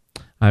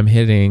I'm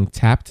hitting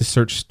tap to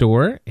search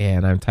store,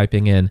 and I'm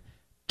typing in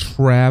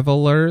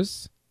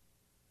Travelers.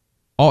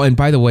 Oh, and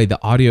by the way, the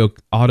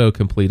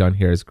autocomplete on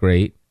here is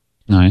great.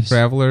 Nice.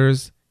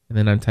 Travelers, and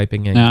then I'm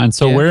typing in. And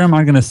so where am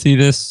I going to see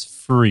this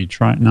free?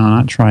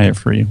 Not try it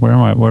free. Where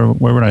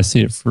would I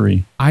see it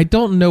free? I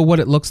don't know what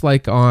it looks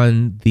like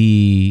on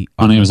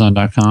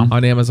Amazon.com.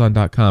 On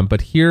Amazon.com,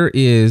 but here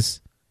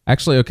is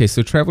actually okay.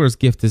 So Traveler's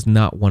Gift is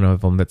not one of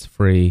them that's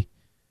free.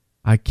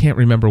 I can't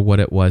remember what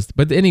it was,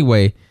 but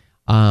anyway,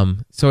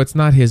 so it's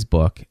not his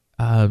book.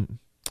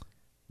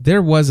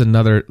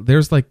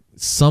 There's like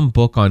some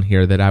book on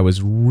here that I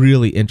was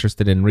really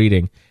interested in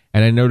reading,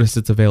 and I noticed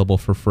it's available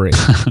for free.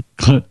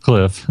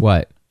 Cliff.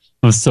 What?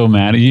 I was so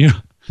mad at you.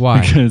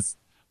 Why?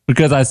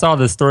 Because I saw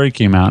this story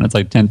came out, and it's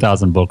like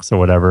 10,000 books or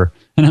whatever,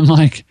 and I'm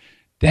like,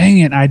 dang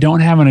it, I don't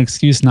have an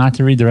excuse not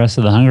to read the rest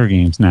of the Hunger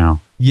Games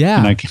now.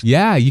 Yeah,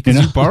 you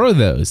can borrow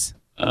those.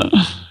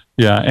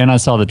 Yeah, and I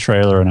saw the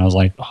trailer, and I was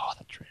like, oh,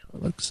 the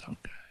trailer looks so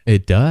good.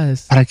 It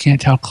does. But I can't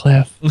tell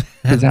Cliff,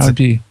 because that would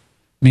be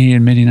me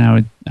admitting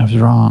I was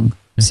wrong.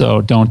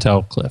 So don't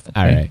tell Cliff. Okay?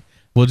 All right.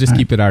 We'll just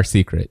keep it our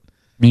secret.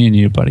 Me and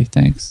you, buddy.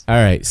 Thanks. All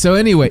right. So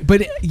anyway,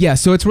 but yeah,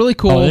 so it's really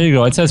cool. Oh, there you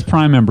go. It says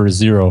Prime member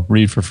 0,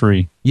 read for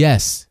free.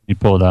 Yes. You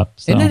pull it up.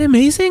 So. Isn't that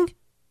amazing?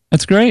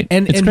 That's great.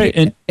 It's great.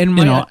 And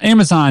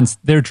Amazon's,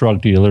 they're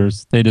drug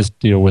dealers. They just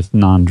deal with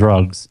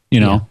non-drugs.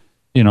 You know,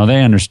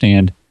 they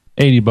understand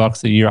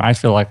 $80 a year. I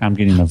feel like I'm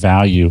getting a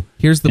value.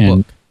 Here's the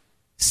book.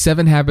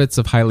 7 Habits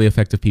of Highly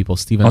Effective People,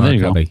 Stephen R.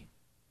 Covey.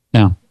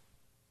 Yeah.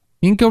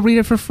 You can go read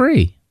it for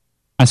free.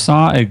 I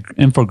saw an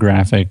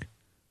infographic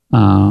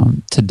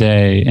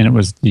today, and it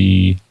was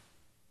the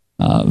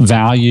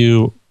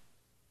value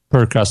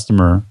per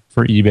customer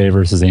for eBay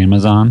versus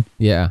Amazon.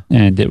 Yeah.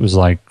 And it was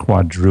like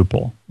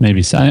quadruple.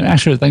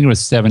 Actually, I think it was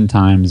 7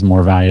 times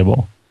more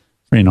valuable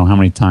for, how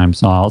many times.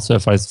 So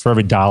for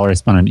every $1 I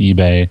spent on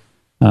eBay,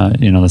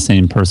 the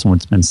same person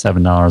would spend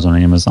 $7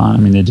 on Amazon. I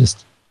mean, it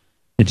just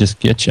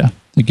gets you.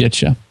 It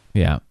gets you.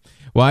 Yeah.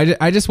 Well,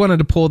 I just wanted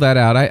to pull that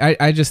out.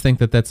 I just think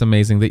that's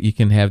amazing that you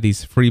can have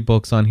these free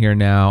books on here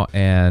now,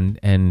 and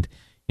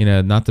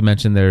not to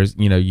mention there's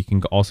you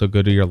can also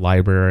go to your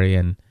library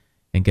and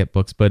get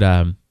books. But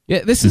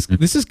Yeah, this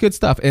is good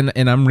stuff, and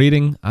I'm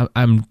reading.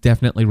 I'm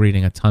definitely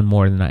reading a ton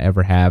more than I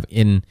ever have,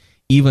 in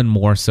even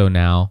more so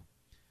now.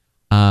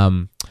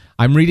 I'm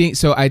reading.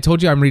 So I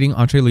told you I'm reading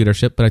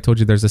EntreLeadership, but I told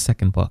you there's a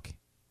second book.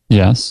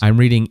 Yes. I'm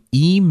reading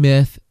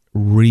E-Myth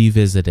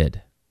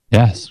Revisited.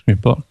 Yes,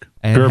 great book.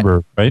 And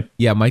Gerber, right?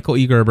 Yeah, Michael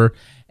E. Gerber,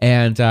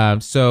 and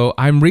so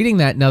I'm reading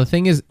that now. The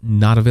thing is,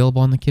 not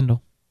available on the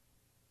Kindle.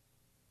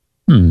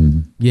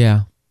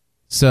 Yeah.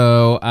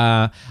 So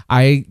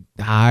I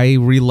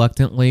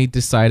reluctantly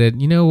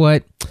decided, you know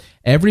what?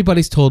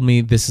 Everybody's told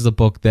me this is a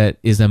book that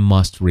is a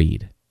must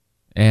read.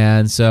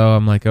 And so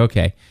I'm like,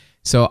 okay.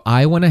 So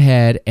I went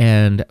ahead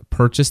and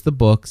purchased the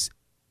book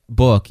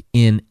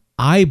in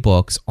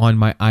iBooks on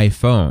my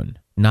iPhone.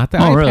 Not the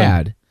iPad,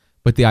 really?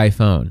 but the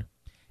iPhone.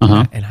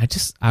 Uh-huh. And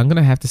I'm going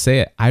to have to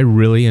say it. I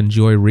really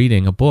enjoy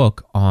reading a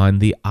book on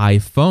the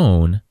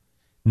iPhone,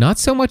 not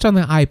so much on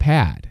the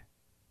iPad,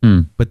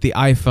 but the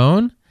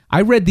iPhone.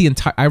 I read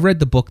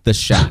the book, The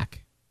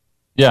Shack.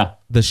 Yeah.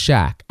 The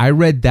Shack. I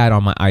read that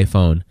on my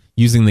iPhone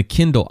using the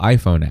Kindle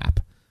iPhone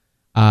app.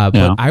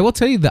 But I will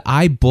tell you, the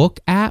iBook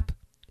app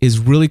is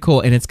really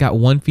cool, and it's got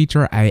one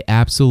feature I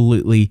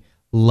absolutely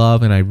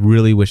love, and I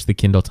really wish the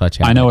Kindle Touch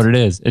had. I know what it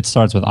is. It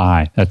starts with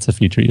I. That's a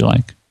feature you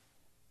like.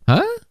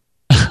 Huh?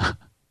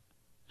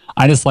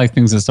 I just like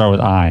things that start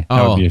with I.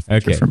 That would be a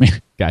feature for me.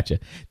 Gotcha.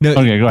 No,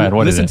 okay, go ahead.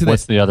 What is it?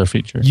 What's the the other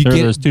feature?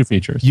 There's two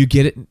features. You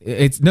get it.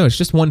 It's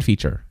just one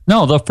feature.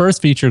 No, the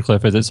first feature,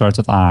 Cliff, is it starts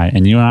with I,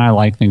 and you and I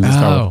like things that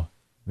start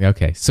with.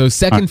 Okay. So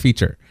second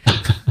feature,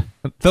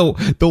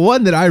 the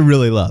one that I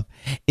really love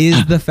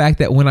is the fact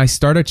that when I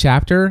start a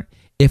chapter,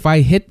 if I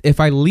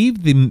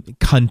leave the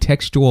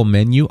contextual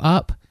menu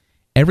up,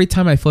 every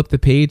time I flip the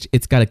page,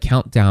 it's got a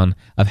countdown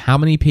of how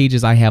many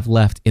pages I have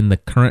left in the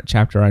current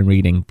chapter I'm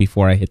reading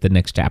before I hit the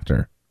next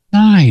chapter.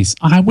 Nice.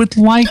 I would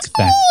like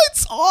that. Oh,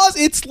 it's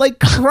awesome. It's like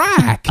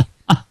crack.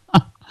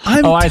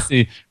 I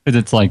see. Because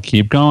it's like,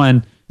 keep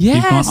going.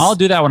 Yes. Keep going. I'll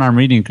do that when I'm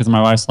reading because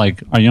my wife's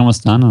like, are you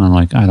almost done? And I'm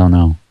like, I don't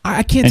know.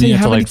 I can't tell you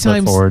how many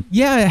times.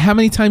 Yeah, how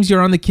many times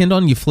you're on the Kindle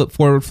and you flip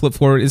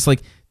forward. It's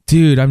like,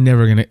 dude, I'm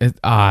never going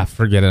to.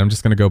 Forget it. I'm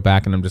just going to go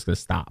back and I'm just going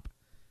to stop.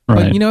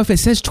 Right. But, if it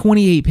says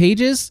 28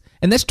 pages,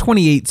 and that's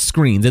 28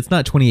 screens, it's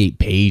not 28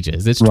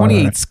 pages. It's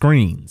 28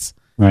 screens.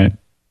 Right.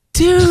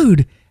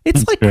 Dude,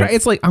 it's That's like great.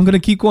 it's like I'm gonna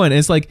keep going.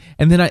 It's like,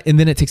 and then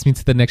it takes me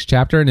to the next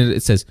chapter, and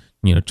it says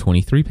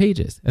 23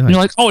 pages. And you're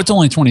like, oh, it's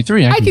only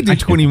 23. I can do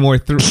 23 more.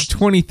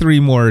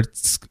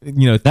 That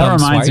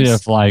reminds me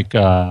of like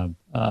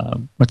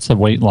what's the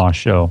weight loss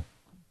show?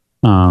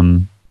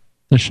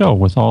 The show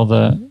with all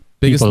the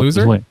Biggest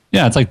Loser.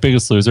 Yeah, it's like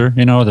Biggest Loser.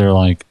 They're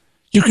like,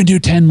 you can do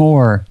 10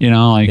 more. You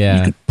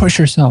can push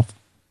yourself.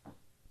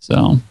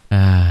 So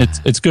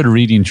it's good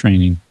reading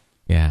training.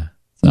 Yeah.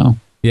 So.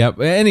 Yeah.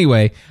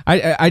 Anyway,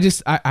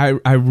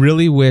 I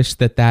really wish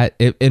that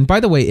and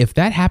by the way, if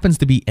that happens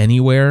to be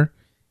anywhere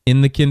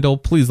in the Kindle,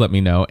 please let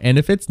me know. And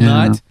if it's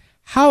not,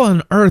 how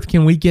on earth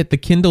can we get the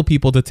Kindle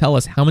people to tell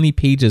us how many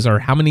pages or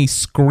how many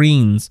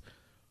screens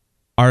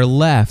are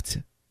left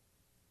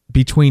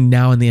between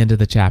now and the end of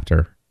the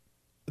chapter?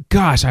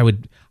 Gosh,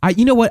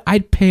 you know what?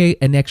 I'd pay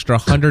an extra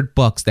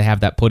 $100 to have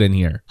that put in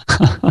here.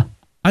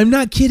 I'm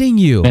not kidding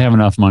you. They have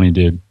enough money,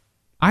 dude.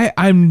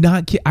 I'm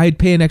not. I'd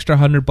pay an extra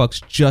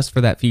 $100 just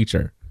for that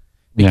feature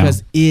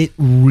because it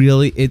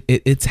really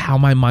it's how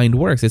my mind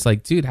works. It's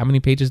like, dude, how many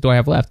pages do I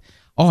have left?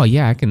 Oh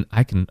yeah, I can.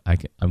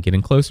 I'm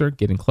getting closer.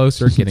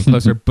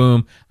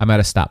 Boom, I'm at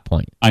a stop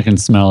point. I can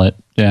smell it.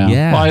 Yeah.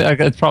 Yeah.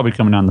 Well, it's probably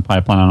coming down the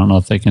pipeline. I don't know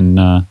if they can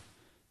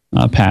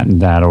patent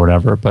that or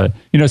whatever. But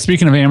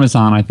speaking of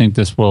Amazon, I think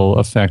this will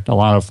affect a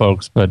lot of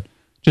folks. But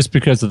just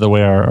because of the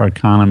way our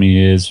economy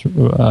is,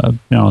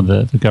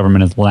 the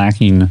government is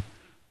lacking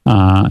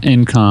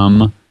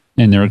income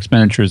and their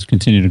expenditures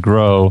continue to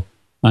grow.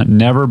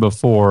 Never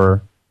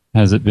before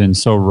has it been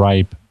so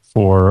ripe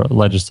for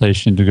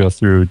legislation to go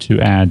through to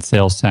add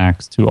sales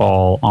tax to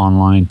all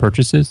online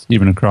purchases,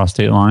 even across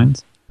state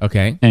lines.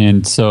 Okay.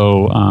 And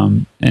so,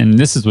 and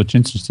this is what's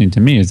interesting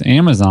to me is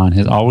Amazon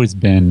has always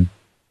been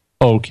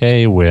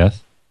okay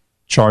with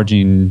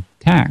charging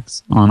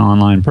tax on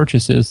online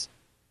purchases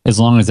as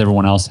long as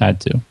everyone else had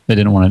to. They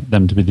didn't want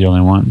them to be the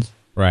only ones.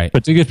 Right.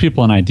 But to give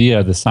people an idea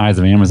of the size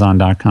of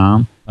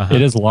Amazon.com,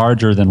 it is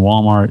larger than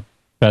Walmart,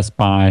 Best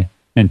Buy,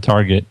 and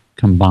Target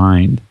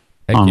combined.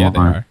 Heck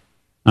online.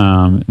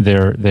 Yeah,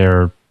 they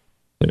are.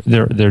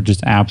 They're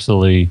just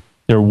absolutely,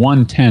 they're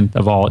 1/10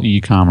 of all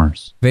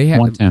e-commerce. They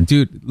have 1/10.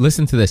 Dude,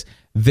 listen to this.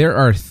 There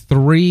are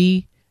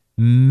 3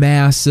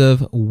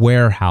 massive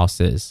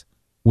warehouses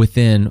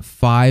within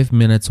 5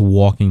 minutes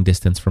walking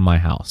distance from my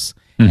house.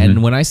 Mm-hmm.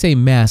 And when I say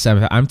mass,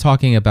 I'm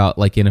talking about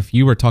like if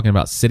you were talking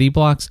about city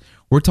blocks,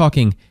 we're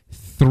talking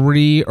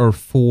 3 or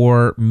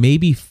 4,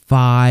 maybe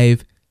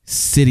 5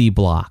 city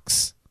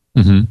blocks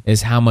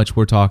is how much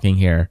we're talking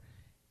here.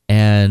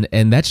 And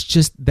that's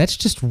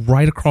just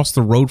right across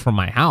the road from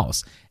my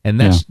house. And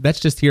that's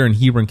just here in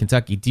Hebron,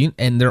 Kentucky.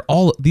 And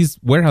these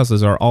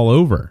warehouses are all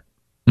over.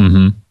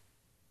 Mm-hmm.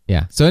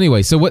 Yeah. So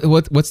anyway, so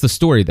what's the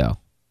story though?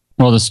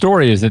 Well, the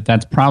story is that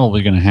that's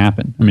probably going to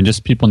happen. I mean,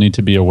 just people need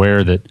to be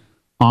aware that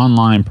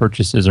online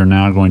purchases are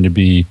now going to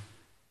be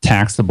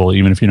taxable,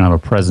 even if you don't have a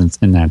presence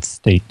in that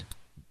state.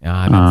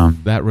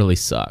 That really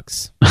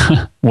sucks.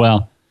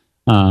 Well,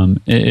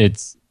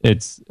 it's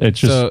just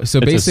so it's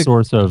a basic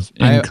source of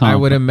income. I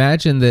would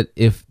imagine that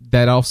if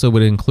that also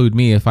would include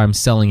me, if I'm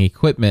selling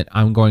equipment,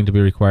 I'm going to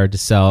be required to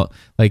sell.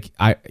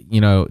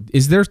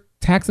 Is there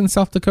tax in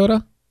South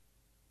Dakota?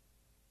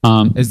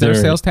 Is there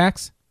sales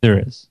tax? There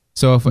is.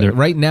 So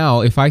right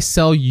now, if I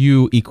sell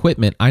you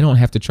equipment, I don't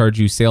have to charge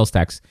you sales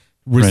tax.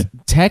 Right.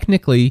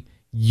 Technically,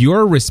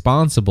 you're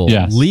responsible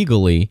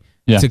legally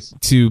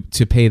to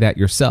pay that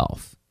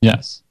yourself.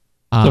 Yes.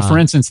 So, for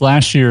instance,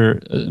 last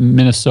year,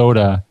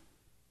 Minnesota,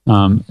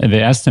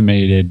 they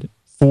estimated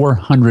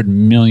 $400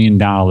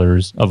 million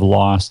of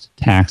lost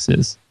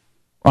taxes,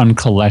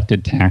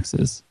 uncollected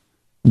taxes.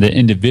 The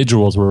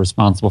individuals were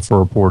responsible for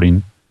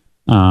reporting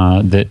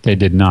that they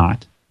did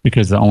not,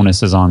 because the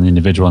onus is on the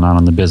individual, not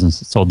on the business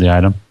that sold the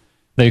item.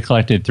 They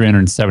collected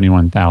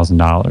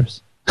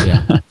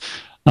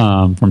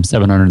 $371,000 from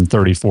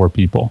 734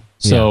 people.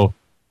 So,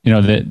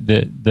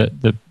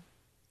 the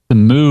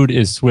mood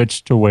is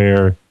switched to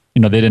where,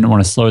 they didn't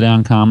want to slow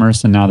down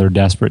commerce, and now they're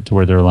desperate to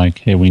where they're like,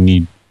 hey, we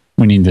need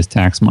this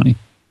tax money,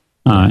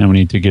 and we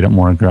need to get it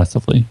more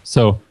aggressively.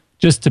 So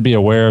just to be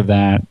aware of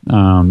that,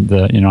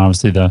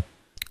 obviously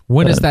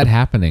when is that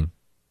happening?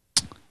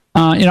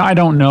 I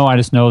don't know. I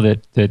just know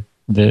that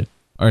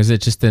or is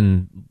it just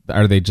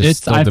are they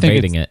just still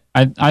debating it?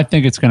 I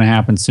think it's going to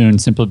happen soon,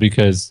 simply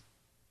because,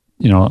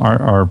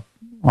 our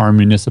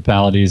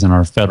municipalities and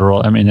our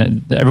federal,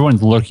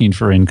 everyone's looking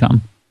for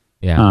income.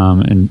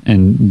 Yeah.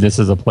 And this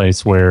is a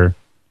place where,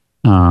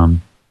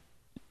 and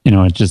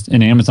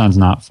Amazon's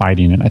not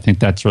fighting it. I think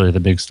that's really the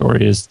big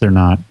story, is they're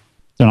not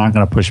going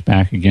to push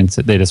back against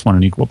it. They just want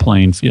an equal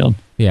playing field.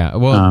 Yeah.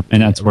 Well,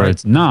 and that's where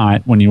it's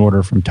not when you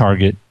order from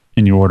Target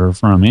and you order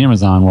from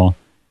Amazon. Well,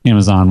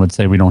 Amazon would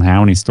say, we don't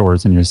have any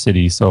stores in your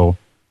city, so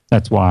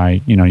that's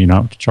why, you don't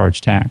have to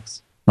charge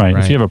tax, right?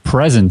 If you have a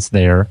presence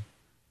there,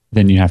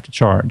 then you have to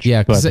charge.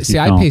 Yeah, because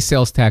I pay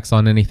sales tax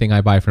on anything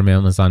I buy from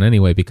Amazon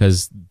anyway,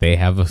 because they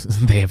have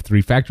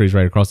 3 factories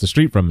right across the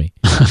street from me.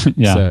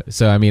 Yeah.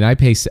 So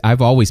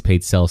I've always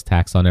paid sales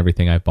tax on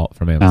everything I've bought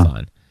from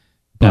Amazon.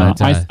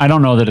 But I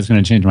don't know that it's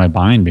going to change my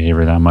buying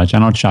behavior that much. I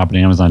don't shop at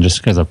Amazon just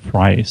because of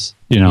price.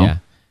 Yeah.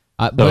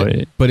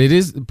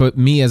 But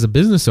me as a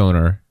business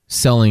owner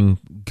selling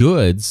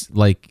goods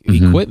like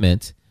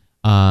equipment,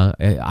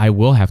 I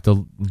will have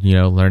to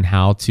learn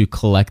how to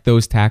collect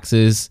those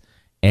taxes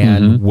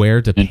and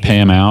where to pay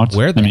them out.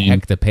 Where the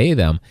heck to pay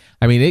them?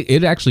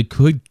 It actually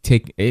could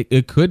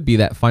it could be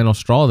that final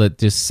straw that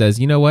just says,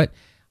 you know what,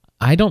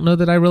 I don't know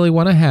that I really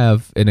want to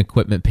have an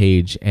equipment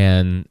page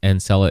and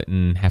sell it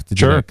and have to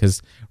do it,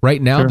 because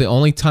right now the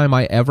only time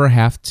I ever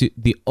have to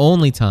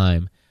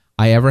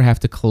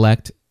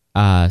collect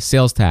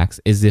sales tax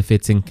is if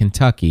it's in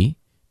Kentucky,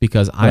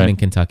 because I'm in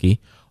Kentucky,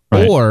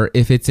 or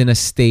if it's in a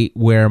state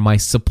where my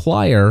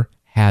supplier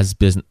has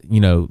business,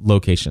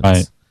 locations.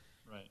 Right.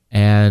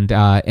 And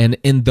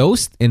in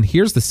those, and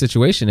here's the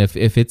situation: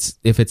 if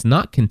it's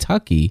not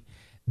Kentucky,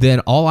 then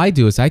all I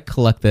do is I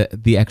collect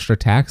the extra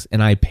tax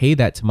and I pay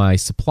that to my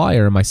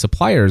supplier. My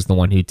supplier is the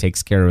one who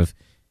takes care of,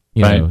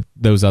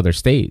 those other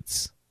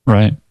states.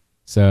 Right.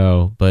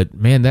 So, but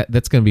man,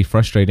 that's going to be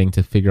frustrating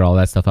to figure all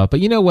that stuff out. But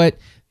you know what?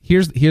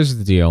 Here's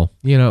the deal.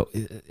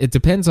 It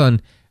depends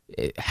on,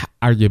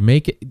 are you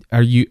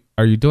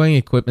doing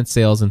equipment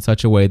sales in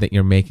such a way that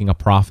you're making a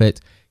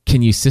profit?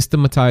 Can you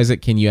systematize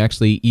it? Can you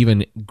actually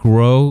even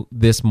grow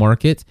this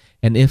market?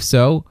 And if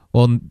so,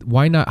 well,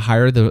 why not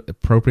hire the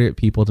appropriate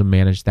people to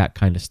manage that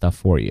kind of stuff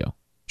for you?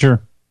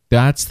 Sure.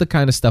 That's the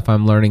kind of stuff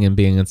I'm learning and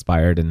being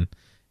inspired and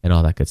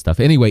all that good stuff.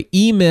 Anyway,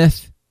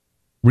 eMyth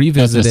Revisited.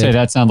 I was gonna say,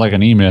 that sounds like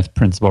an eMyth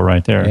principle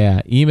right there.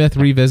 Yeah, eMyth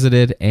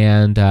Revisited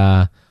and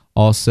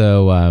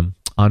also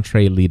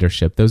Entree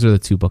Leadership. Those are the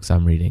 2 books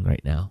I'm reading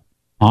right now.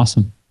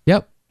 Awesome.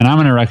 Yep. And I'm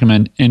going to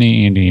recommend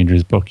any Andy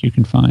Andrews book you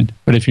can find.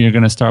 But if you're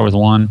going to start with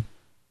one,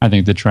 I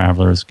think The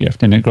Traveler's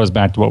Gift. And it goes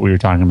back to what we were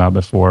talking about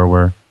before,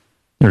 where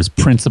there's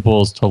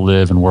principles to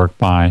live and work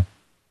by.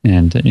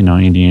 And,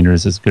 Andy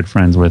Andrews is good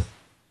friends with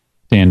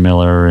Dan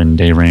Miller and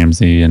Dave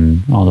Ramsey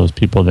and all those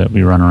people that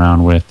we run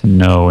around with and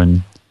know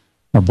and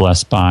are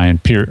blessed by. And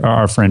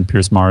our friend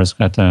Pierce Mars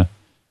got to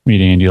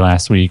meet Andy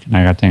last week, and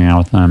I got to hang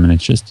out with him. And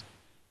it's just,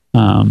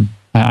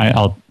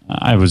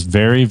 I was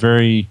very,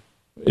 very...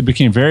 It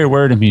became very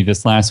aware to me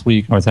this last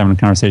week. I was having a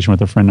conversation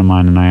with a friend of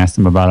mine, and I asked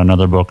him about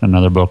another book,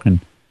 and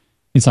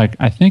he's like,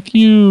 I think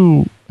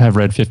you have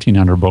read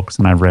 1,500 books,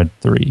 and I've read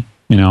 3.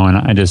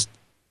 And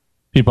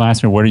people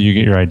ask me, where do you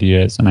get your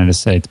ideas? And I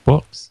just say, it's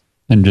books.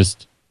 And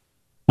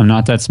I'm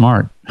not that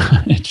smart.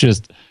 It's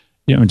just,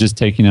 just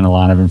taking in a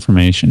lot of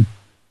information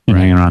and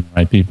hanging around the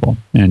right people.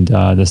 And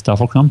this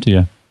stuff will come to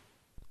you.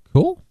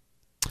 Cool.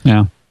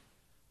 Yeah.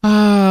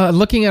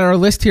 Looking at our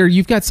list here,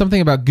 you've got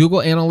something about Google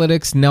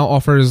Analytics now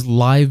offers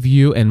live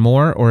view and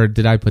more, or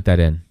did I put that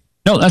in?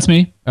 No, that's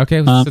me.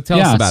 Okay, so tell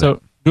us about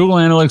it. Google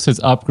Analytics has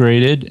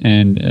upgraded,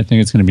 and I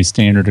think it's going to be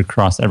standard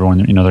across everyone.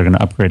 They're going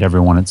to upgrade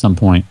everyone at some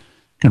point,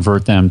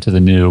 convert them to the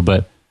new.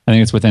 But I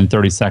think it's within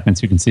 30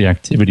 seconds you can see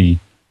activity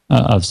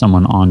of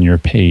someone on your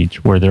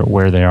page, where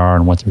they are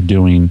and what they're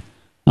doing.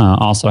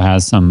 Also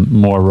has some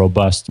more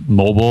robust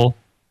mobile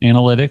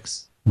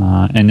analytics,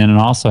 and then it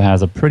also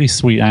has a pretty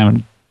sweet. I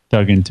haven't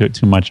dug into it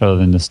too much other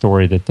than the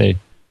story that they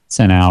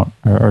sent out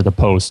or the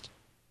post,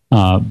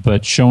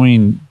 but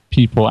showing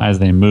people as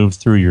they move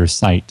through your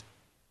site.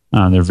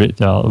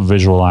 They'll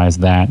visualize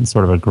that in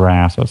sort of a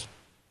graph of,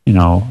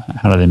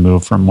 how do they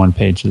move from one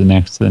page to the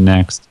next.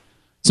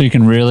 So you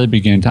can really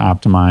begin to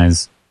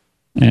optimize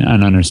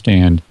and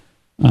understand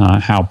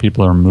how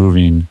people are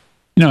moving.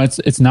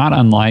 It's not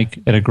unlike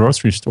at a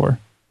grocery store.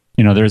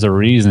 There's a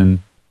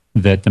reason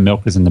that the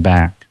milk is in the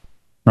back,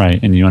 right?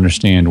 And you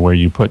understand where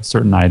you put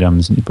certain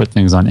items and you put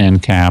things on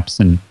end caps,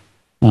 and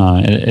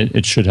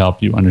it should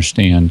help you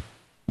understand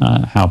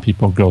how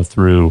people go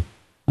through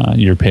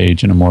your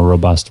page in a more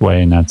robust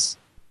way, and that's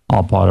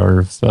all part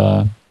of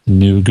the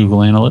new Google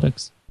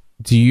Analytics.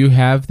 Do you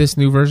have this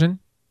new version?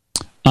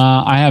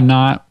 I have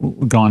not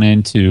gone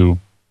into,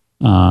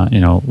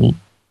 to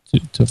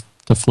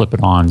flip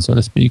it on, so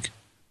to speak.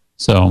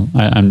 So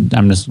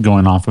I'm just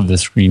going off of the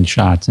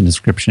screenshots and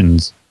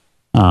descriptions,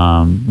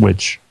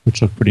 which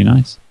look pretty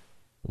nice.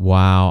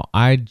 Wow.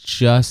 I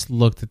just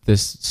looked at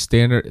this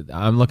standard.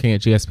 I'm looking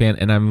at GSPN,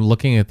 and I'm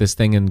looking at this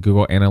thing in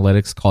Google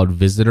Analytics called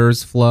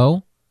Visitors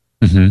Flow.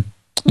 Mm-hmm.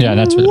 Yeah,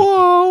 that's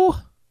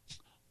what.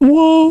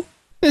 Whoa!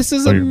 This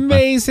is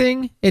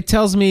amazing. It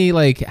tells me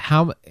like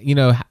how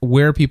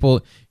where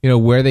people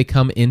where they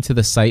come into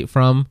the site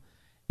from,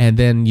 and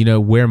then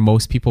where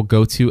most people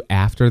go to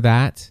after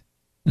that.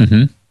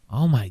 Mm-hmm.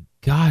 Oh my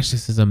gosh,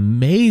 this is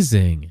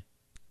amazing.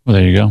 Well,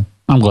 there you go.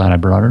 I'm glad I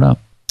brought it up.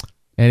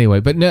 Anyway,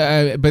 but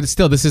no, but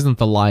still, this isn't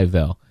the live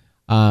though.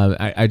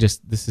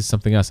 This is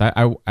something else.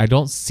 I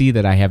don't see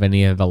that I have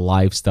any of the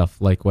live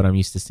stuff like what I'm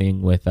used to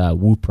seeing with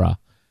Woopra.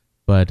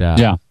 But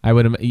yeah,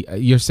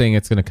 you're saying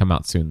it's going to come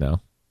out soon, though.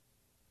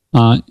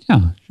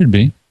 Yeah, should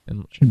be.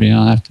 I'll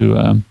have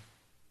to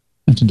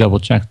double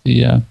check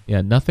the.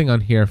 Yeah, nothing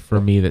on here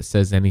for me that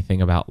says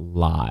anything about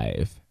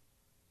live.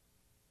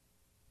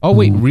 Oh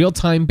wait, real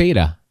time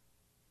beta,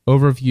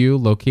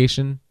 overview,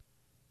 location.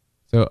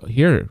 So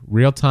here,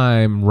 real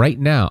time right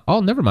now. Oh,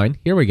 never mind.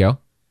 Here we go.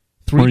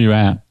 Where are you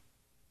at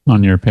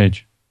on your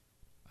page?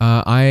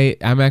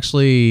 I'm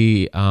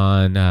actually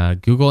on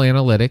Google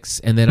Analytics,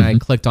 and then I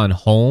clicked on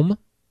Home,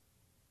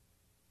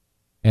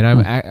 and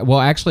I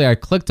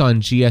clicked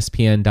on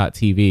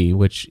gspn.tv,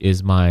 which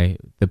is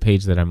the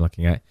page that I'm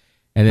looking at,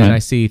 and then I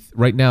see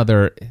right now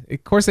of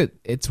course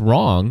it's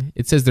wrong.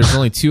 It says there's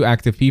only 2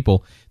 active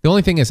people. The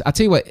only thing is, I'll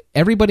tell you what,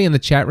 everybody in the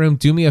chat room,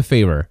 do me a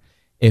favor.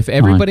 If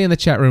everybody in the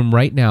chat room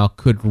right now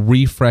could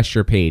refresh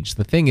your page.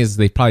 The thing is,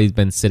 they've probably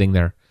been sitting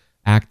there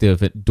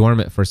active,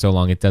 dormant for so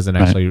long, it doesn't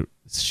actually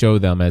show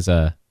them as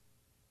a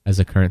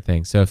current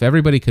thing. So if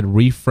everybody could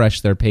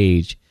refresh their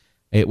page,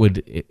 it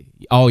would.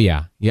 Oh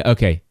yeah,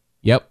 okay,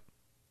 yep,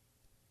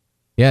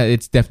 yeah,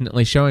 it's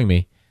definitely showing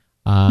me.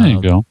 There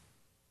you go.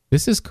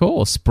 This is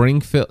cool.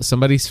 Springfield.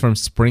 Somebody's from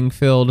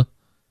Springfield,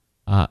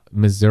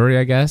 Missouri,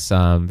 I guess.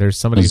 There's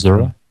somebody.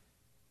 Missouri.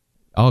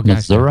 Oh gosh.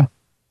 Missouri.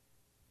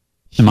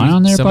 Am I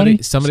on there,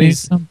 buddy?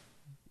 Somebody's. In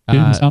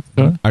South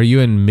Dakota? Are you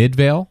in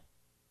Midvale?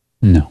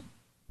 No.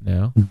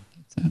 No.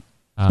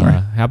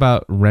 How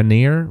about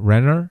Renner?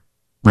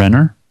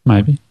 Renner,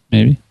 maybe.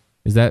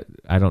 Is that?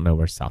 I don't know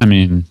where South. I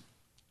mean,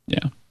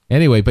 yeah.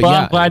 Anyway, but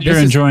I'm glad you're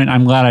enjoying.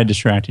 I'm glad I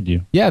distracted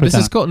you. Yeah, this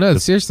is cool. No,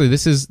 seriously,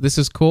 this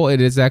is cool. It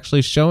is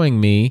actually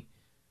showing me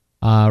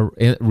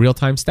real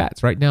time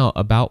stats right now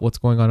about what's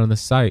going on the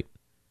site,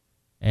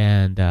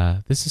 and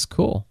this is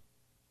cool.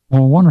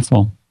 Oh,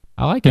 wonderful!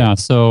 I like it. Yeah.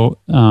 So,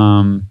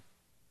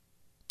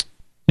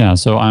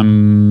 So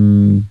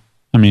I'm.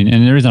 I mean,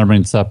 and the reason I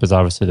bring this up is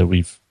obviously that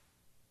we've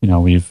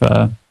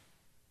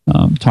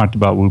talked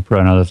about Woopra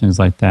and other things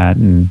like that,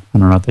 and I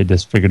don't know if they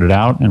just figured it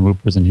out and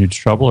Woopra's in huge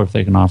trouble, or if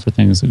they can offer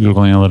things that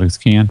Google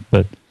Analytics can't.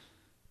 But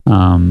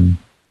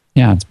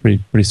it's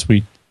pretty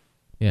sweet.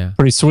 Yeah,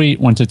 pretty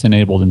sweet once it's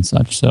enabled and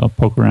such. So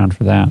poke around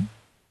for that.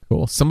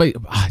 Cool. Somebody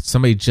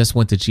just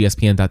went to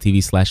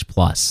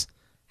gspn.tv/plus.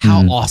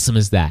 How awesome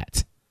is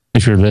that?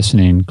 If you're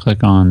listening,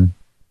 click on.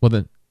 Well,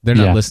 then they're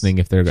not listening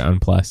if they're on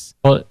Plus.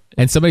 Well,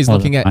 and somebody's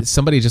looking at.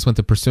 Somebody just went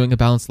to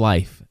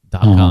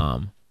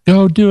pursuingabalancedlife.com.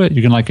 Go do it.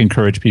 You can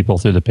encourage people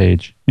through the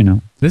page.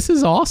 This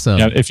is awesome.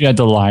 Yeah, if you had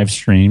the live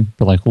stream,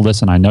 but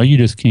listen, I know you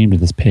just came to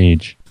this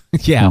page.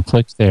 Yeah, now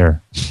click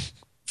there.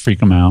 Freak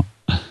them out.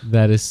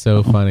 That is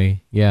so funny.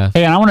 Yeah.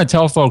 Hey, and I want to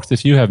tell folks,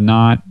 if you have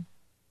not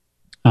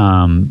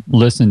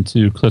listened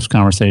to Cliff's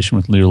conversation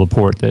with Leo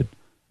Laporte, that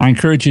I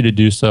encourage you to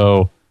do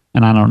so.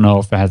 And I don't know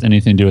if it has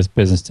anything to do with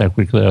Business Tech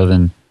Weekly, other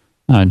than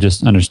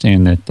just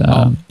understand that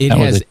it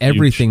has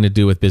everything to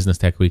do with Business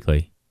Tech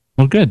Weekly.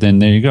 Well, good. Then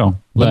there you go.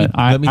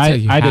 Let me tell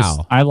you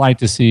how. I like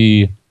to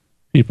see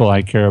people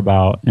I care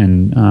about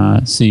and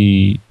I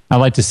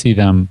like to see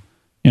them,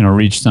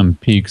 reach some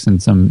peaks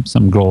and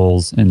some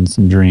goals and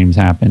some dreams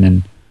happen.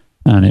 And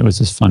and it was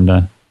just fun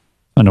to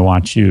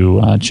watch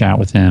you chat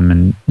with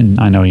him, and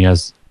I know he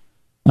has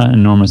an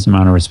enormous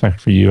amount of respect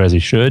for you, as he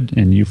should,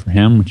 and you for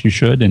him, which you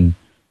should. And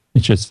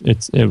it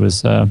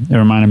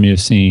reminded me of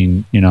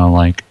seeing,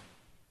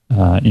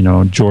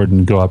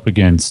 Jordan go up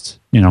against,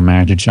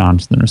 Magic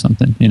Johnson or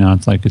something.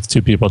 It's like it's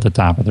two people at the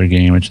top of their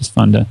game, which is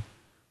fun to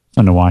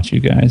watch you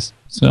guys.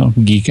 So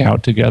geek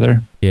out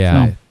together.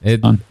 Yeah,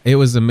 so, it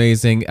was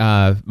amazing.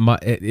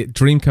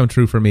 Dream come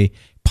true for me.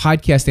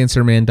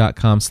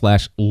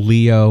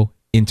 podcastanswerman.com/Leo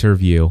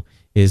interview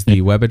is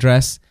the web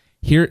address.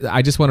 Here,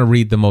 I just want to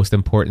read the most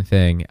important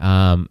thing.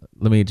 Let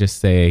me just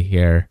say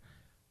here.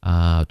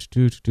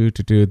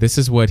 This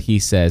is what he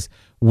says.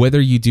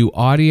 Whether you do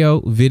audio,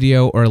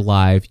 video, or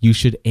live, you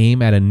should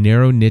aim at a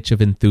narrow niche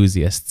of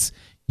enthusiasts.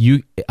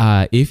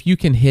 If you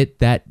can hit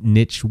that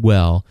niche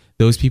well,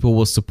 those people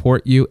will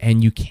support you,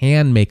 and you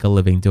can make a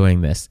living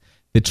doing this.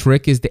 The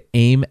trick is to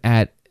aim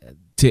it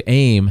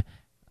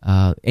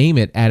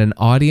at an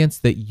audience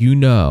that you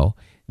know,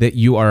 that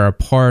you are a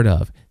part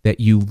of,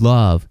 that you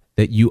love,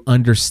 that you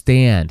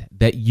understand,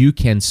 that you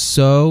can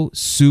so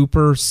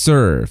super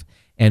serve.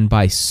 And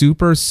by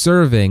super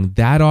serving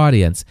that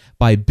audience,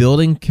 by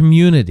building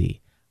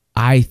community,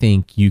 I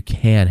think you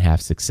can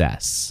have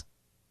success.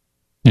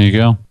 There you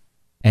go.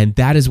 And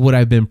that is what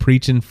I've been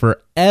preaching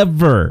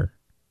forever.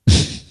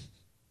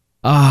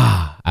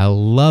 I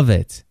love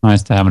it.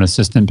 Nice to have an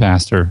assistant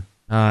pastor.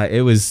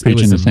 It was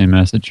preaching the same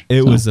message.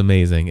 It was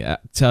amazing.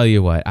 Tell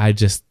you what, I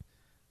just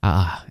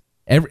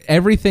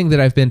everything that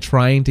I've been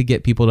trying to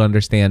get people to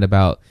understand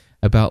about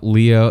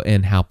Leo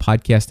and how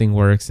podcasting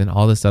works and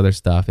all this other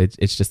stuff,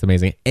 it's just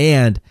amazing.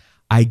 And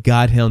I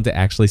got him to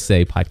actually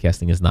say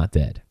podcasting is not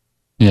dead.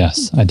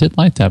 Yes, I did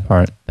like that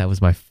part. That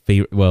was my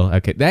favorite. Well,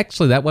 okay,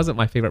 actually, that wasn't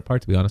my favorite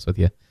part, to be honest with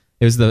you.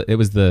 It was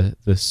the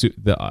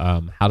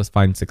how to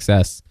find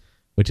success,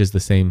 which is the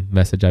same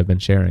message I've been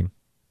sharing.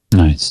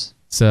 Nice.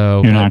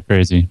 So you're not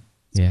crazy.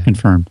 Yeah,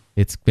 confirmed.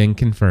 It's been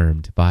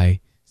confirmed by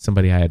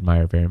somebody I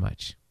admire very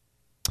much.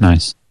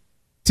 Nice,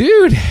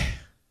 dude.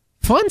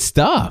 Fun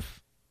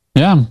stuff.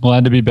 Yeah, I'm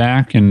glad to be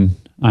back, and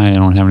I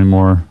don't have any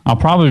more. I'll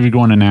probably be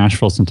going to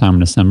Nashville sometime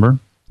in December.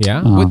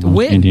 Yeah,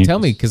 when? Tell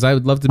me, because I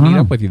would love to meet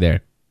up with you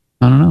there.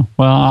 I don't know.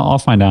 Well, I'll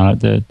find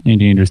out. The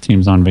Andy Andrews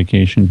team's on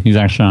vacation. He's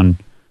actually on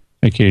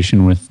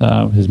vacation with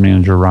his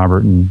manager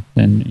Robert, and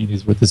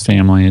he's with his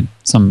family at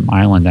some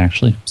island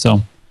actually.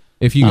 So,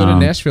 if you go to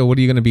Nashville, what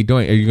are you going to be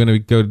doing? Are you going to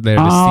go there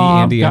to see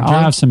Andy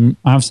Andrews?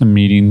 I have some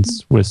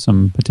meetings with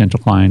some potential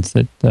clients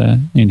that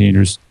Andy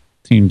Andrews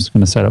team's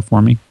going to set up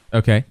for me.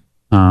 Okay.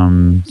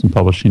 Some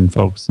publishing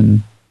folks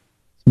and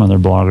some other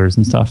bloggers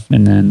and stuff,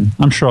 and then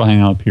I'm sure I'll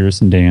hang out with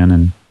Pierce and Dan,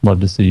 and love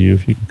to see you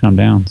if you can come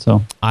down.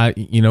 So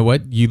you know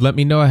what? You let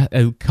me know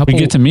a couple. We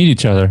get to meet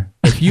each other.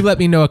 If you let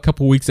me know a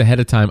couple weeks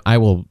ahead of time, I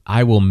will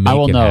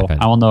make it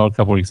happen. I will know a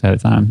couple weeks ahead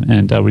of time,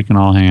 and we can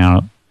all hang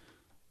out.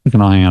 We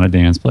can all hang out at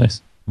Dan's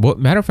place. Well,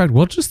 matter of fact,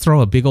 we'll just throw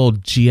a big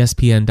old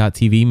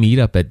GSPN.TV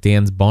meetup at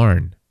Dan's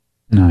barn.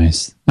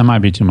 Nice. That might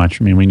be too much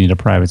for me. We need a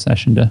private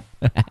session to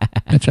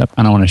catch up.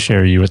 I don't want to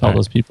share you with all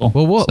those people.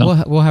 Well,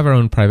 we'll have our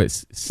own private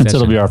session. Since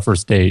it'll be our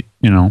first date,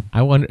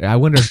 I wonder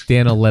if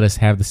Dan will let us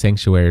have the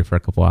Sanctuary for a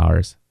couple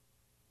hours.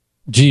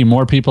 Gee,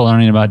 more people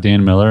learning about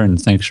Dan Miller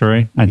and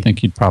Sanctuary. I think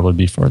he'd probably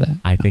be for that.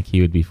 I think he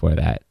would be for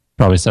that.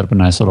 Probably set up a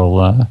nice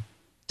little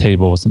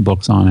table with some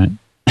books on it.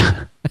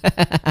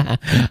 I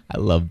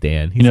love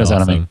Dan. He knows awesome.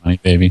 How to make money,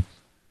 baby.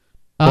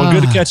 Well,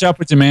 good to catch up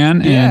with you, man.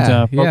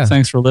 Yeah, and folks,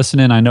 thanks for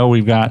listening. I know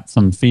we've got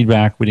some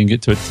feedback. We didn't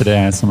get to it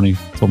today. Somebody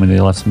told me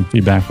they left some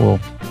feedback. We'll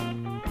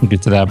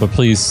get to that. But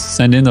please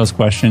send in those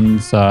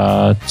questions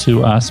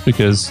to us,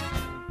 because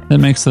that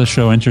makes the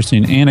show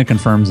interesting, and it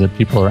confirms that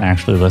people are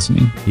actually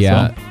listening.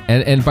 Yeah. So.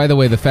 And by the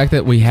way, the fact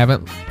that we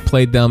haven't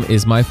played them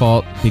is my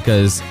fault,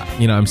 because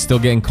I'm still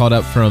getting caught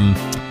up from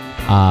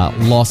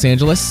Los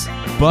Angeles.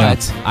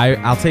 But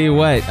yeah. I'll tell you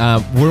what,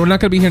 we're not going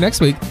to be here next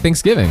week,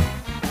 Thanksgiving.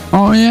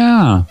 Oh,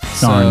 yeah.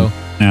 So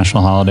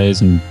national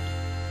holidays, and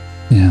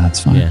yeah,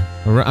 that's fine. Yeah.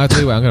 I'll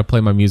tell you what, I'm going to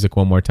play my music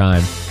one more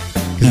time,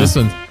 because this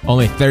one's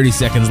only 30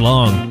 seconds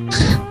long.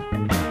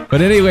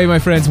 But anyway, my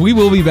friends, we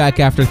will be back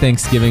after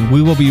Thanksgiving.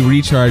 We will be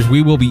recharged.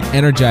 We will be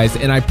energized.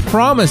 And I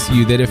promise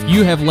you that if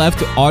you have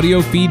left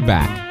audio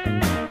feedback,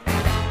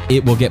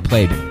 it will get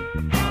played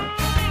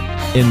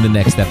in the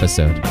next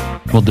episode.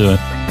 We'll do it.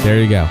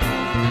 There you go.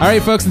 All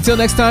right, folks, until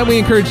next time, we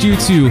encourage you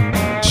to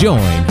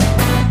join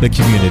the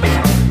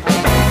community.